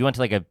steal, like, if you went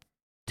to like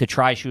to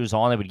try shoes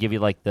on, they would give you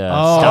like the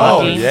Oh,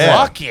 stockings. yeah.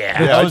 Fuck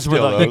yeah. Yeah, I'd Those were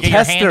steal the those. get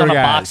your hand on a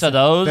Tester box guys. of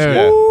those.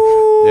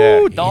 Dude.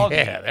 Yeah. Dog,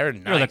 Yeah, they're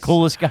nice. you're the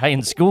coolest guy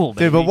in school,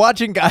 baby. Dude, but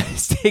watching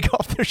guys take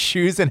off their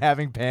shoes and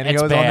having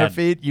pantyhose on their bad.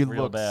 feet, you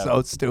Real look bad.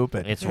 so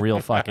stupid. It's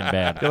real fucking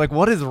bad. You're like,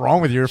 what is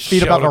wrong with you? Your feet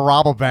Show about to them.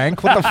 rob a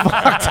bank? What the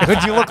fuck,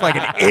 dude? You look like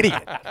an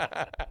idiot.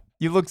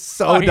 You look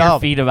so Are your dumb.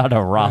 feet about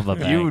to rob a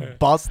bank? You would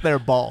bust their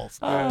balls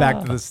back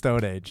to the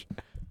Stone Age.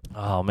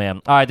 Oh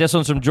man! All right, this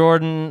one's from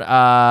Jordan.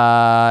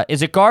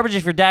 Is it garbage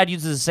if your dad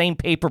uses the same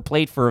paper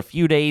plate for a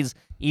few days,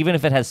 even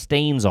if it has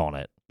stains on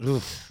it?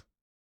 Oof.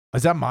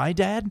 Is that my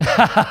dad?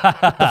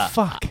 What the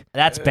fuck?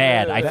 That's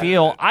bad. I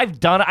feel I've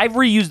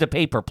reused a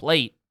paper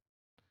plate,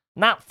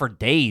 not for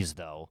days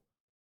though.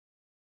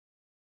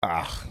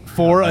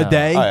 For a No.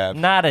 day? I have.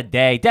 Not a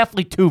day.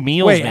 Definitely 2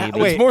 meals, Wait, maybe.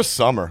 wait. It's more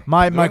summer.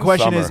 My During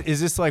question summer. is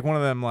this like one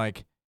of them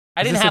like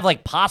I is didn't this have a-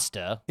 like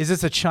pasta. is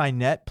this a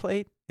Chinette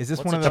plate? Is this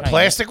What's one a of The the Chinette?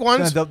 plastic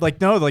ones?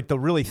 like the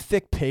really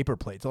thick paper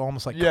plates,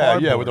 almost like Yeah,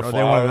 cardboard. yeah, with the Are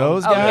they one of flower.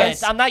 those Oh yeah,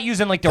 guys? I'm not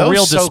using like the Those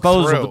real soak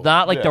disposable, through.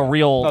 not like the Yeah,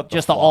 real, not the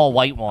just the flop. all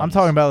white ones. I'm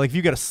talking about like if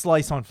you get a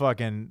slice on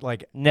fucking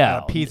like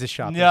No. a pizza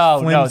shop. No,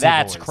 those no, flimsy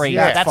that's boys. crazy.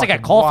 Yeah. That's like a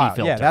fucking coffee wild.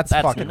 filter. Yeah, that's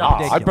fucking nuts.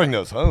 ridiculous. I'd bring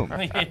those home.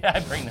 I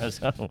bring those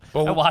home.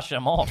 Well, I wash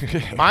them off.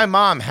 My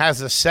mom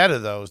has a set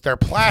of those. They're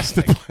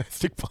plastic.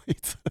 Plastic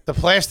plates. The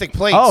plastic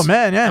plates. Oh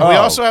man, yeah. And we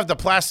Oh. also have the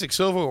plastic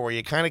silverware where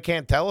you kind of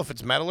can't tell if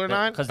it's metal or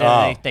not. Because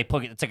Oh. they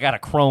put it's got a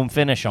chrome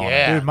finish on it.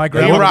 Yeah, Dude, my we,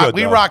 grandma- rock, good,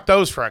 we though. rocked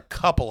those for a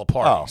couple of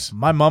parties.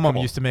 My mom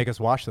used to make us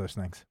wash those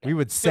things. We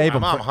would save my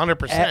them. mom,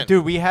 100%.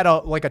 Dude, we had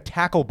a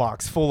tackle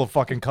box full of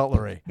fucking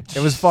cutlery.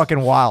 It was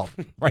fucking wild.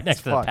 Right next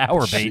to the fuck.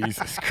 power bait.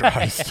 Jesus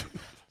Christ.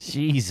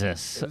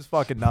 Jesus. It was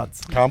fucking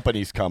nuts.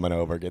 Company's coming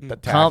over. Get the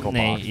tackle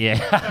Company, box.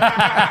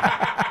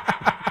 yeah.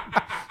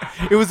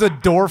 It was a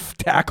Dorf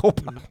tackle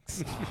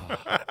box.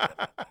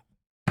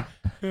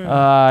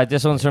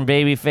 This one's from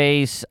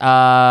Babyface.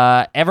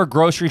 Ever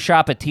grocery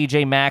shop at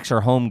TJ Maxx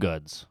or Home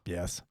Goods?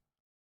 Yes.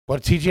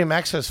 What, TJ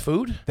Maxx has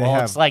food? They Well,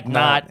 have it's like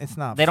not. It's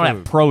not. They don't have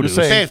food. produce.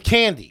 You're They saying- have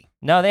candy.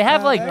 No, they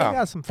have like they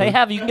got some they food.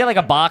 have. You can get like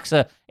a box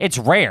of. It's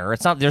rare.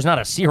 It's not. There's not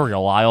a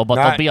cereal aisle, but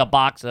there'll Not- be a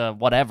box of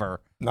whatever.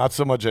 Not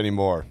so much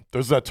anymore.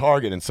 There's that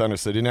Target in Center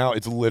City now.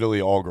 It's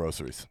literally all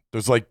groceries.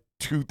 There's like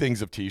 2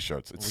 things of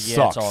T-shirts. It Yeah,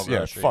 it's sucks. all Yeah, it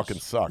groceries. fucking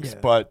sucks. Yeah.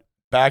 But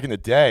back in the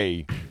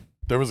day,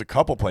 there was a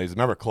couple places.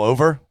 Remember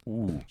Clover?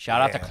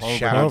 Shout out to Yeah, Clover.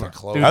 Shout out to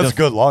Clover. Dude, That's the-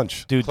 good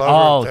lunch. Dude,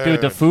 Clover, dude,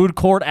 the dude. food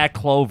court at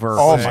Clover.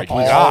 Oh was my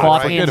God,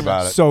 fucking forget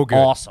about it. So good.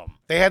 Awesome.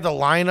 They had the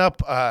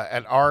lineup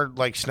at our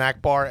like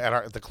snack bar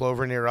at the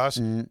Clover near us.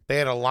 They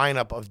had a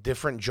lineup of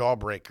different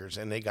jawbreakers,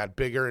 and they got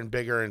bigger and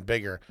bigger and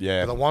bigger.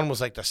 Yeah. And the one was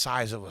like the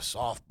size of a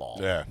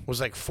softball. Yeah. It was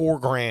like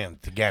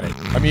 $4,000 to get it.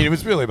 I mean, it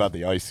was really about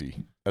the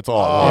icy. That's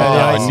all. Oh, it was. yeah,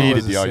 the I icy needed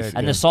was the a icy. sick-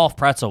 And the soft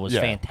pretzel was Yeah,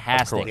 of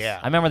fantastic. course. Yeah.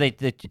 I remember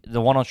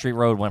the one on Street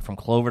Road went from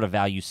Clover to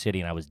Value City,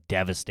 and I was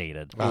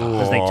devastated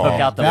because they Oh. took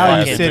out the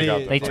Value fucking-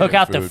 City- They took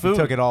out the food.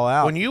 Took it all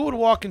out. When you would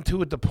walk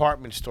into a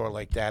department store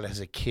like that as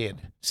a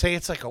kid, say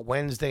it's like a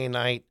Wednesday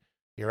night,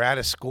 you're out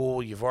of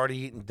school, you've already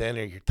eaten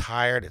dinner, you're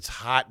tired, it's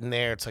hot in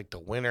there, it's like the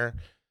winter,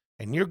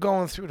 and you're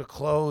going through the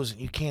clothes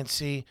and you can't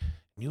see,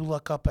 and you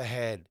look up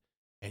ahead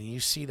and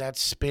you see that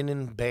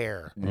spinning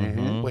bear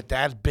Mhm. with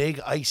that big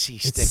icy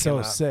sticking it's so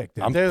up. sick,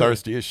 dude. I'm Dude,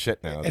 thirsty as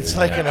shit now. It's dude.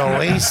 like an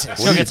oasis. Go What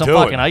are get you some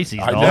doing? fucking ices,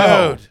 I dog.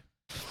 know. Dude,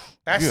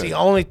 that's Good. the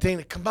only thing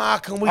that, come on,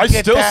 can we I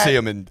get still that? see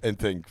them and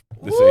think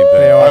the same thing.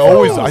 They are I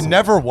awesome.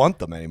 never want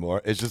them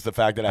anymore. It's just the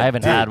fact that I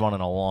haven't did. had one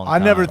in a long I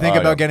time. never think Oh,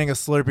 about yeah. getting a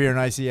Slurpee or an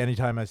icy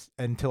anytime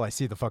until I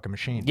see the fucking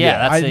machine.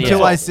 Yeah, that's until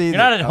yeah. I see. You're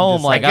not at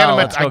home like, I get oh, them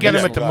let's at, go I get get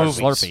 'em at the some movies.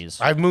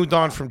 Slurpees. I've moved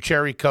on from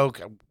cherry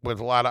Coke with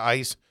a lot of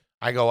ice.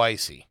 I go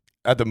icy.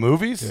 At the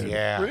movies?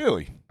 Yeah.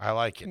 Really? I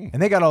like it.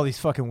 And they got all these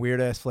fucking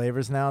weird ass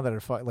flavors now that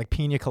are like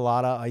pina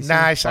colada, icy.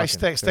 Nah, I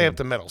Fucking stay up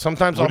the middle.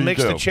 Sometimes What I'll do you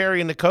mix the do? cherry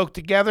and the Coke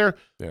together,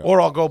 Yeah.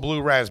 or I'll go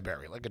blue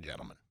raspberry like a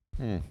gentleman.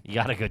 You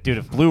gotta go, dude.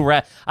 If Blue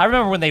Rat, I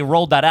remember when they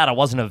rolled that out, it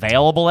wasn't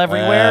available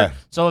everywhere. Yeah.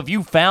 So if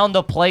you found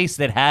a place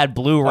that had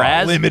Blue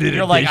Raz, limited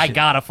you're like, I edition.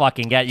 gotta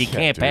fucking get. You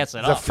can't dude. pass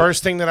it The up.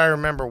 first thing that I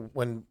remember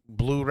when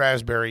blue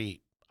raspberry,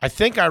 I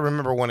think I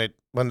remember when it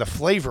when the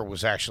flavor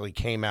was actually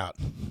came out.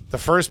 The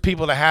first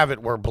people to have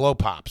it were Blow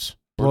Pops.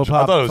 Blow I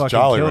Pop thought it was fucking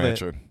Jolly killed it.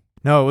 Rancher.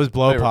 No, it was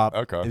Blow They were- Pop.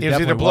 okay. It It was either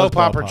definitely Blow was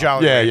Pop or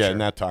Jolly Yeah, Rancher. yeah, in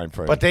that time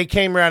frame. But they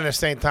came around at the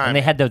same time. And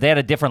they had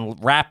a different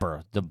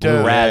wrapper. The Blue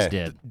Dude. Raz Yeah.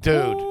 did.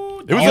 Dude.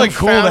 it was You like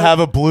cool to found- have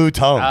a blue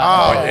tongue.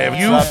 Oh, But it was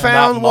you not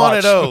found one much.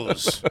 of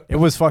those. It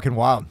was fucking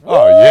wild.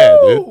 Oh yeah,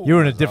 dude. You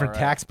were in a different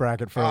tax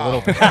bracket for a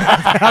little bit.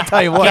 I'll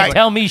tell you what. Can't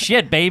tell me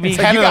shit, baby. It's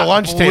head of the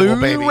lunch table,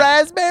 Blue baby.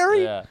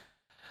 raspberry? Yeah.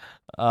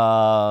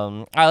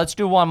 All right, let's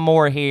do one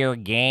more here,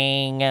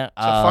 gang. It's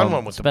a fun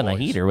one with it's the been a boys.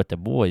 heater with the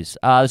boys.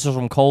 This is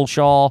from Cole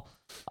Shaw.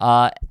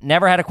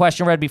 Never had a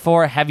question read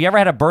before. Have you ever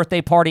had a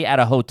birthday party at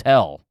a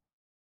hotel?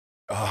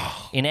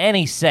 In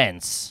any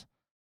sense.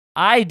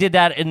 I did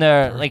that in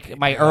the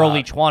my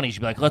early 20s. You'd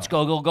be like, let's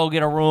go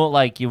get a room.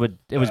 Like you would.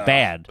 It was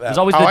bad. It was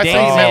always the I Days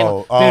thought you Inn.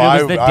 meant- Dude,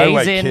 it was the I Days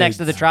like Inn next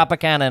to the kids.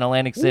 Tropicana in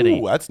Atlantic City.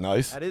 Ooh, that's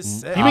nice. That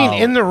is sick. You mean Oh.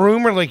 in the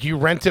room or like you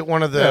rented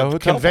one of the Yeah, hotel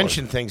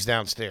convention things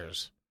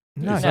downstairs?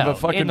 No, Just No, have a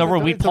fucking- in the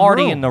room. We It's a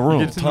party room. in the You room.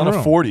 get a It's in ton the of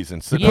room. 40s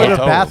and sit You Yeah. put a in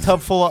hotels. bathtub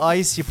full of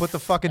ice, you put the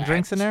fucking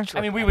drinks in there.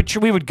 I mean, we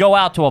would go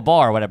out to a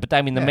bar or whatever, but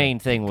I mean, the Yeah, main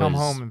thing was come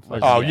home and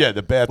was, Oh yeah,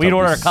 the bathtub. We'd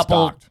order a was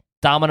couple stocked.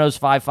 Domino's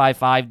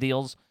 555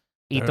 deals,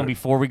 eat them Dude.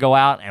 before we go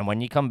out, and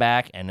when you come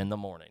back, and in the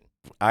morning.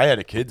 I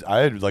had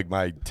like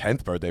my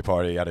 10th birthday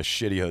party at a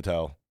shitty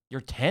hotel.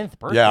 Your 10th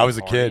birthday. Yeah, I was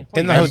a party? kid. What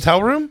In do the you guys-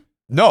 hotel room?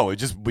 No, we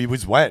just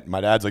went.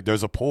 My dad's like,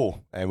 there's a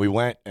pool, and we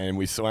went and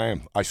we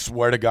swam. I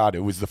swear to God, it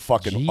was the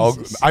fucking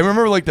ugly. Jesus. I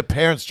remember like the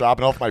parents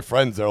dropping off my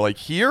friends. They're like,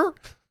 here?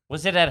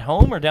 Was it at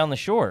home or down the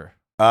shore?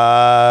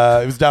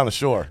 It was down the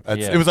shore. Yeah.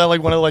 It was at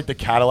like one of like the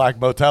Cadillac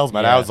motels. My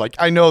Yeah. dad was like,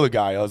 I know the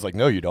guy. I was like,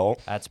 no, you don't.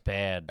 That's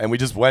bad. And we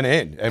just went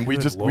in, and we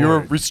Good were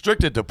Lord.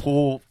 restricted to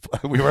pool.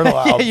 We weren't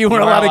allowed. Yeah, you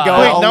weren't allowed to go.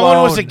 Wait, Wait, no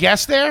one was a alone.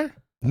 guest there?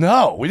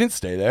 No, we didn't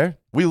stay there.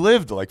 We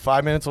lived like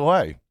 5 minutes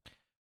away.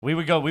 We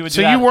would go. We would.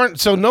 So do you that. weren't.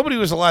 So nobody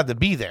was allowed to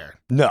be there.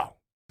 No,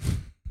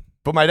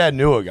 but my dad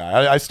knew a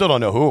guy. I still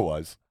don't know who it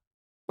was.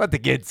 Let the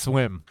kids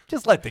swim.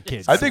 Just let the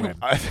kids I think swim.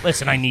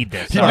 Listen, I need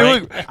this. he all knew.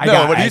 right? I No,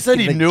 got- when I he said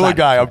he think knew a got it.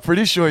 guy, I'm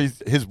pretty sure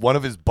one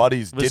of his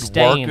buddies Was did work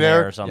staying there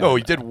there. or something. No,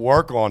 he did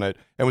work on it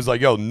and was like,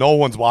 "Yo, no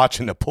one's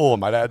watching the pool." And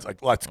my dad's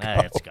like, "Let's go." Hey,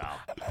 let's go.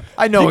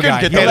 I know You a couldn't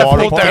guy. get He the left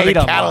water the park. gate The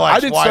unlocked. Cadillac. I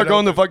didn't wide start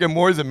going open. to fucking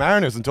Moors and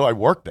Mariners until I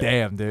worked there.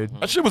 Damn,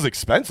 dude. That shit was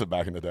expensive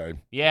back in the day.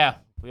 Yeah.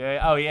 Yeah.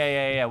 Oh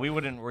yeah. We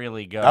wouldn't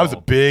really go. That was a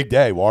big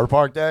day, water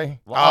park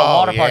day. Oh, Oh,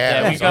 water park yeah, day.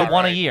 that We was got all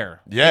one a right.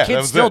 year. Yeah, The that kids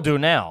was still it. do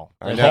now.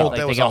 I They- know. like,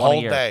 There they was get a one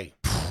whole year. day.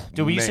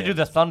 Dude, we used to Man. do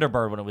the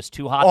Thunderbird when it was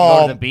too hot to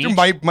go to the beach. dude,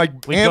 my We'd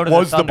go aunt to the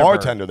was the Thunderbird.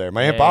 bartender there.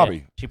 My aunt Yeah, yeah.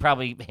 Bobby. She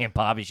probably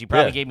She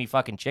probably Yeah. gave me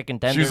fucking chicken She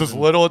tenders. was this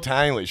and- little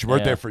Italian lady. She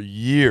worked Yeah. there for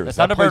years.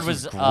 The That place Thunderbird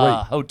was great.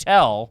 a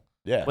hotel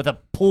Yeah, with a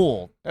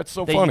pool that's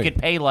so that funny. you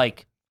could pay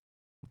like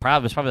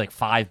it was probably like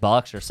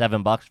 $5 or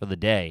 $7 for the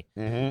day.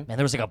 Mhm. Man,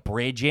 there was like a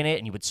bridge in it,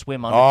 and you would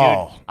swim under.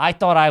 Oh. Dude, I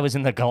thought I was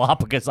in the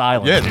Galapagos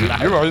Islands. Yeah, dude. dude,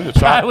 you were in the I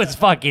tropics. was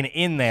fucking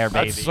in there,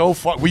 baby. That's so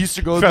fun. We used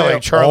to go Felt there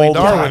like Charlie all the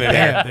Darwin time. in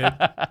there.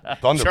 Yeah, dude.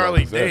 Thunderbird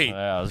Charlie was it. D.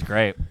 Yeah, it was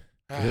great.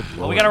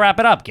 Well, we got to wrap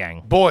it up,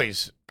 gang.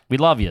 Boys, We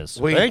love yous.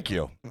 we Thank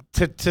you.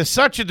 to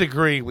such a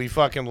degree we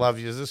fucking love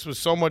you. This was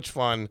so much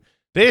fun.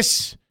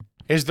 This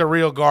is the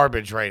real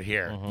garbage right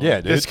here.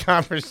 Yeah, dude. This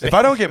conversation. If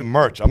I don't get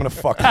merch, I'm gonna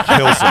fucking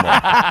kill someone.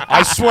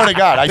 I swear to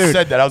God, I Dude,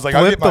 said that. I was like,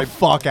 I'll Flip get my. the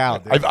fuck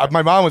out, dude.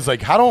 My mom was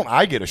like, "How don't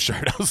I get a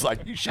shirt?" I was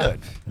like, "You should."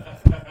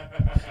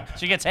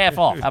 She gets half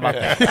off. How about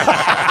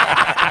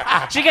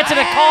that? She gets it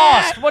at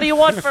cost. What do you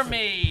want from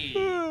me?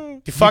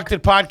 You fucked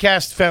it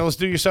podcast, fellas.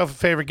 Do yourself a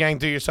favor, gang.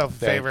 Do yourself a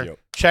Thank favor. you.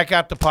 Check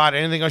out the pod.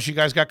 Anything else you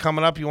guys got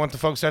coming up you want the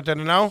folks out there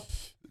to know?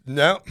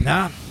 No.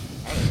 Nah.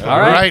 All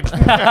right.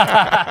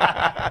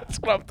 That's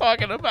what I'm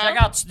talking about.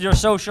 Check out your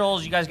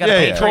socials. You guys got Yeah,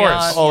 a yeah.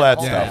 Patreon. All that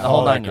Yeah, stuff. The whole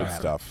All that nine good yards.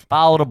 stuff.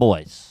 Follow the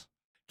boys.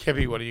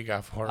 Kibby, what do you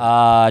got for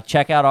us?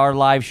 Check out our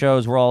live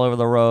shows. We're all over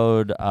the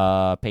road.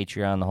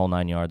 Patreon, the whole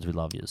 9 yards. We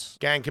love yous.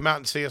 Gang, come out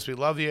and see us. We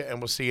love you, and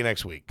we'll see you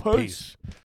next week. Peace.